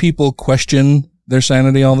sane people question their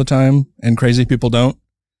sanity all the time and crazy people don't.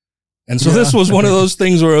 And so this was one of those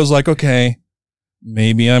things where I was like, okay,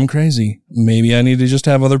 maybe I'm crazy. Maybe I need to just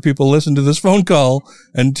have other people listen to this phone call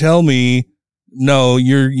and tell me, no,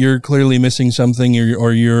 you're clearly missing something,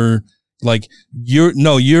 your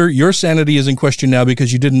sanity is in question now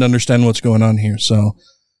because you didn't understand what's going on here. So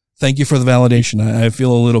thank you for the validation. I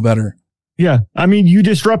feel a little better. Yeah. I mean, you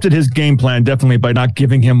disrupted his game plan definitely by not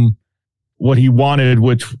giving him what he wanted,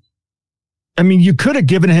 which, I mean, you could have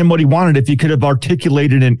given him what he wanted if he could have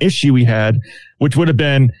articulated an issue he had, which would have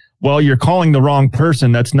been, well, you're calling the wrong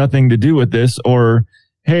person. That's nothing to do with this. Or,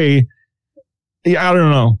 hey, I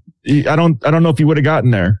don't know. I don't know if you would have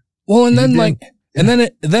gotten there. Well, and then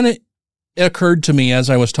then it occurred to me as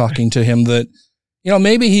I was talking to him that,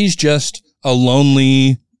 maybe he's just a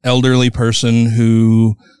lonely elderly person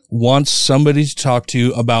who wants somebody to talk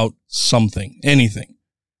to about something, anything.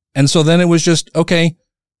 And so then it was just, okay.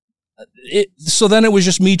 So then it was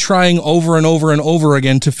just me trying over and over and over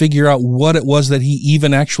again to figure out what it was that he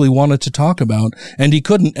even actually wanted to talk about. And he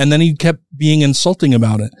couldn't. And then he kept being insulting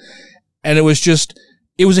about it. And it was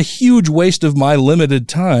a huge waste of my limited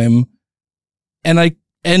time. And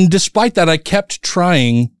despite that, I kept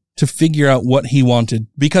trying to figure out what he wanted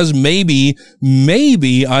because maybe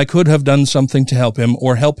I could have done something to help him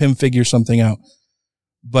or help him figure something out.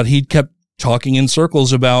 But he kept talking in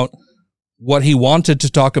circles about what he wanted to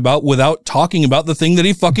talk about without talking about the thing that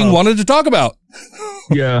he fucking wanted to talk about.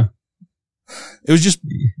 Yeah. It was just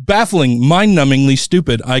baffling, mind-numbingly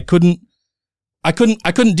stupid. I couldn't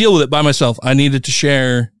deal with it by myself. I needed to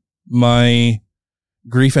share my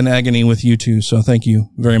grief and agony with you two. So thank you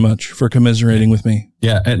very much for commiserating with me.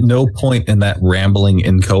 Yeah. At no point in that rambling,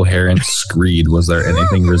 incoherent screed was there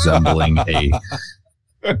anything resembling a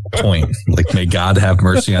point. Like, may God have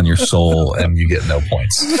mercy on your soul, and you get no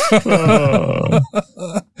points.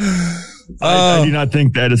 I do not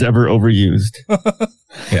think that is ever overused.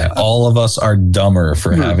 Yeah. All of us are dumber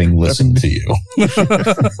for having listened to you.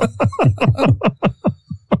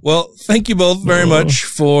 Well, thank you both very much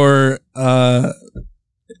for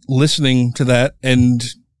listening to that and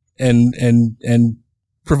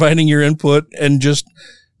providing your input and just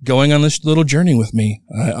going on this little journey with me.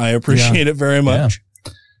 I appreciate it very much. Yeah.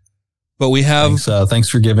 But we have thanks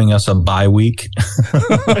for giving us a bye week.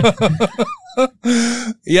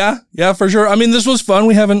 Yeah, for sure. I mean, this was fun.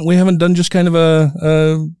 We haven't done just kind of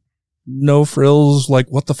a no frills, like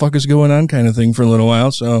what the fuck is going on kind of thing for a little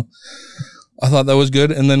while. So I thought that was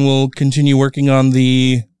good. And then we'll continue working on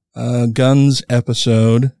the guns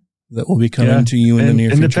episode that will be coming to you in the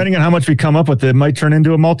near future. And depending on how much we come up with, it might turn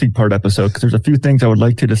into a multi-part episode because there's a few things I would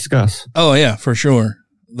like to discuss. Oh yeah, for sure.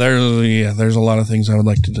 There's a lot of things I would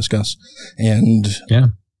like to discuss. And yeah,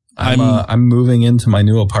 I'm moving into my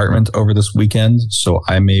new apartment over this weekend, so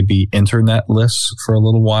I may be internetless for a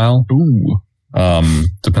little while. Ooh.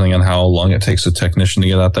 Depending on how long it takes a technician to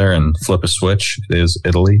get out there and flip a switch. It is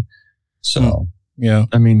Italy. So Yeah.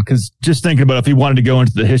 I mean, because just thinking about if you wanted to go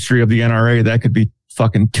into the history of the NRA, that could be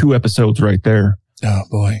fucking 2 episodes right there. Oh,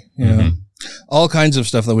 boy. Yeah. All kinds of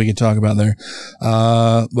stuff that we could talk about there.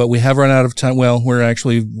 But we have run out of time. Well, we're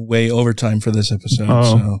actually way over time for this episode.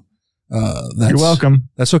 So you're welcome.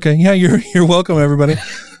 That's okay. Yeah, you're welcome, everybody.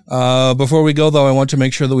 Before we go, though, I want to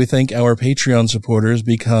make sure that we thank our Patreon supporters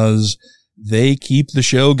because they keep the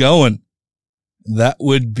show going. That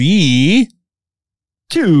would be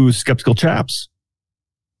 2 skeptical chaps.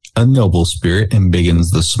 A noble spirit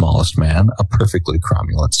embiggens the smallest man. A perfectly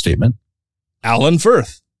cromulent statement. Alan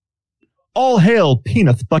Firth. All hail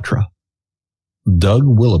Peanut Buttra. Doug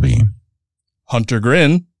Willoughby. Hunter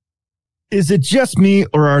Grin. Is it just me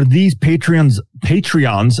or are these Patreons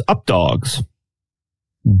up dogs?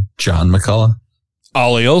 John McCullough.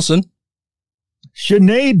 Ollie Olson.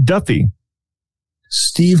 Sinead Duffy.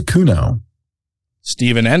 Steve Kuno.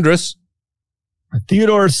 Stephen Andrus.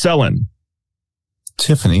 Theodore Sellin.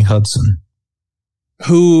 Tiffany Hudson.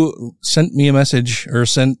 Who sent me a message or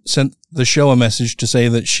sent the show a message to say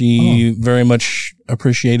that she very much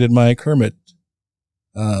appreciated my Kermit.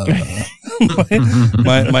 My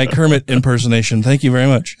Kermit impersonation. Thank you very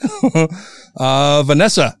much.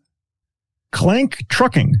 Vanessa. Clank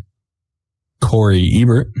Trucking. Corey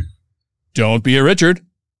Ebert. Don't be a Richard.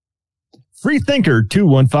 Freethinker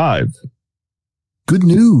 215. Good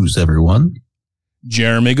news, everyone.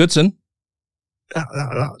 Jeremy Goodson.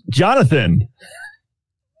 Jonathan.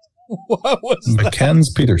 What was that?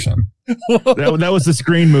 Mackenzie Peterson. That was the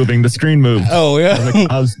screen moving. The screen moved. Oh, yeah.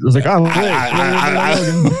 I was like, oh, wait.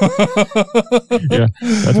 Yeah,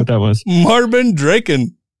 that's what that was. Marvin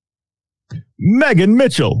Draken. Megan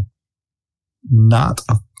Mitchell. Not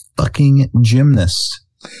a fucking gymnast.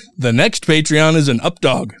 The next Patreon is an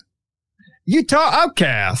updog. Utah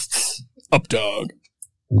Outcasts. Updog.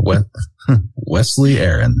 Wesley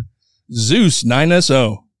Aaron. Zeus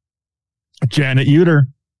 9SO. Janet Uter.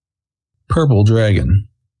 Purple Dragon.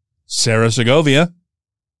 Sarah Segovia.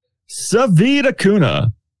 Savita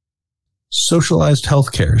Kuna. Socialized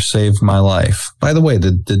healthcare saved my life. By the way,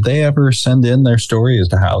 did they ever send in their story as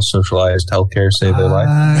to how socialized healthcare saved their life?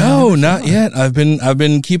 No, not yet. I've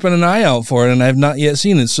been keeping an eye out for it, and I've not yet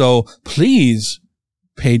seen it. So please,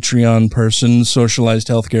 Patreon person, socialized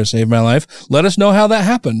healthcare saved my life. Let us know how that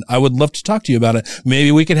happened. I would love to talk to you about it.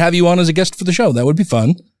 Maybe we could have you on as a guest for the show. That would be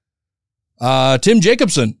fun. Tim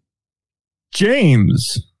Jacobson.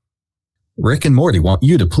 James. Rick and Morty want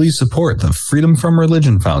you to please support the Freedom from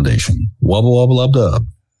Religion Foundation. Wubba wubba lub dub.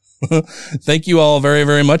 Thank you all very,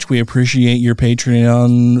 very much. We appreciate your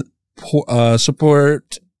Patreon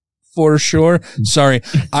support for sure. Sorry,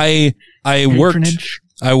 I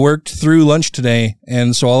worked through lunch today,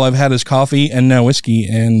 and so all I've had is coffee and now whiskey,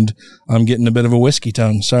 and I'm getting a bit of a whiskey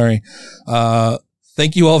tongue. Sorry.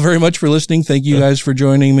 Thank you all very much for listening. Thank you guys for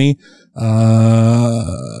joining me.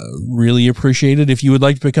 Really appreciate it. If you would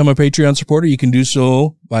like to become a Patreon supporter, you can do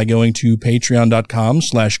so by going to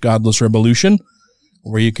patreon.com/godlessrevolution,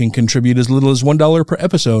 where you can contribute as little as $1 per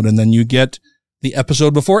episode. And then you get the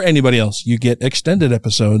episode before anybody else. You get extended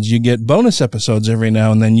episodes. You get bonus episodes every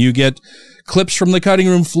now and then. You get clips from the cutting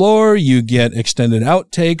room floor. You get extended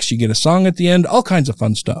outtakes. You get a song at the end, all kinds of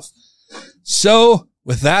fun stuff. So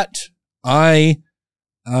with that, I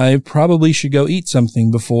probably should go eat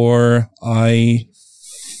something before I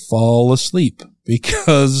fall asleep,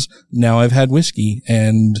 because now I've had whiskey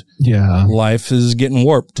and life is getting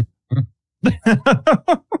warped.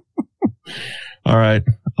 All right.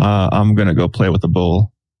 I'm going to go play with the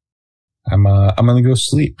bull. I'm going to go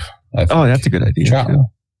sleep. Oh, that's a good idea.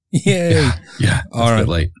 Ciao. Yay. Yeah. All right. A bit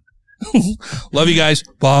late. Love you guys.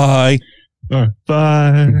 Bye. All right.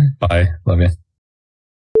 Bye. Bye. Love you.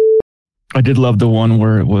 I did love the one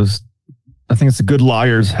where it was, I think it's the Good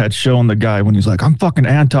Liars had shown the guy when he's like, I'm fucking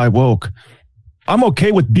anti-woke. I'm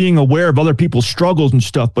okay with being aware of other people's struggles and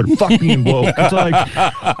stuff, but fuck being woke. It's like,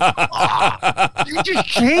 you just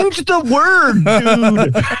changed the word,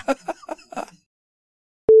 dude.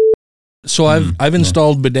 So I've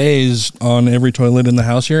installed bidets on every toilet in the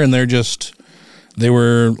house here, and I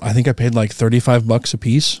think I paid like $35 a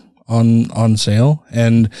piece on sale.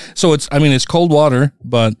 And so it's cold water,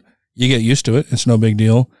 but you get used to it. It's no big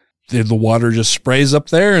deal. The water just sprays up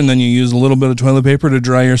there, and then you use a little bit of toilet paper to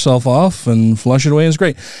dry yourself off and flush it away. It's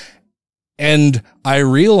great. And I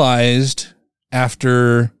realized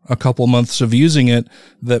after a couple months of using it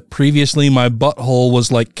that previously my butthole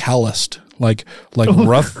was like calloused, like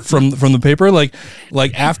rough from the paper. Like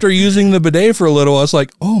after using the bidet for a little, I was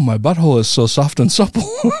like, oh, my butthole is so soft and supple.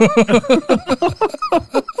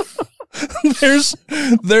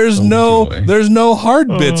 there's no hard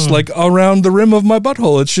bits like around the rim of my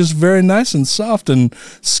butthole. It's just very nice and soft and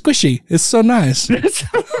squishy. It's so nice.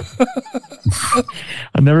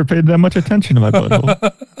 I never paid that much attention to my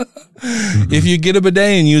butthole. If you get a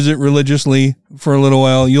bidet and use it religiously for a little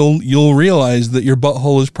while, you'll realize that your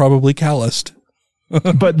butthole is probably calloused.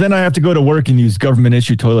 But then I have to go to work and use government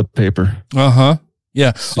issue toilet paper.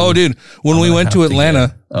 Yeah. Oh, dude, when we went to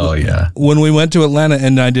Atlanta. When we went to Atlanta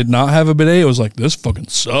and I did not have a bidet, it was like, this fucking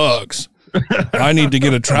sucks. I need to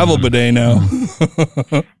get a travel bidet now.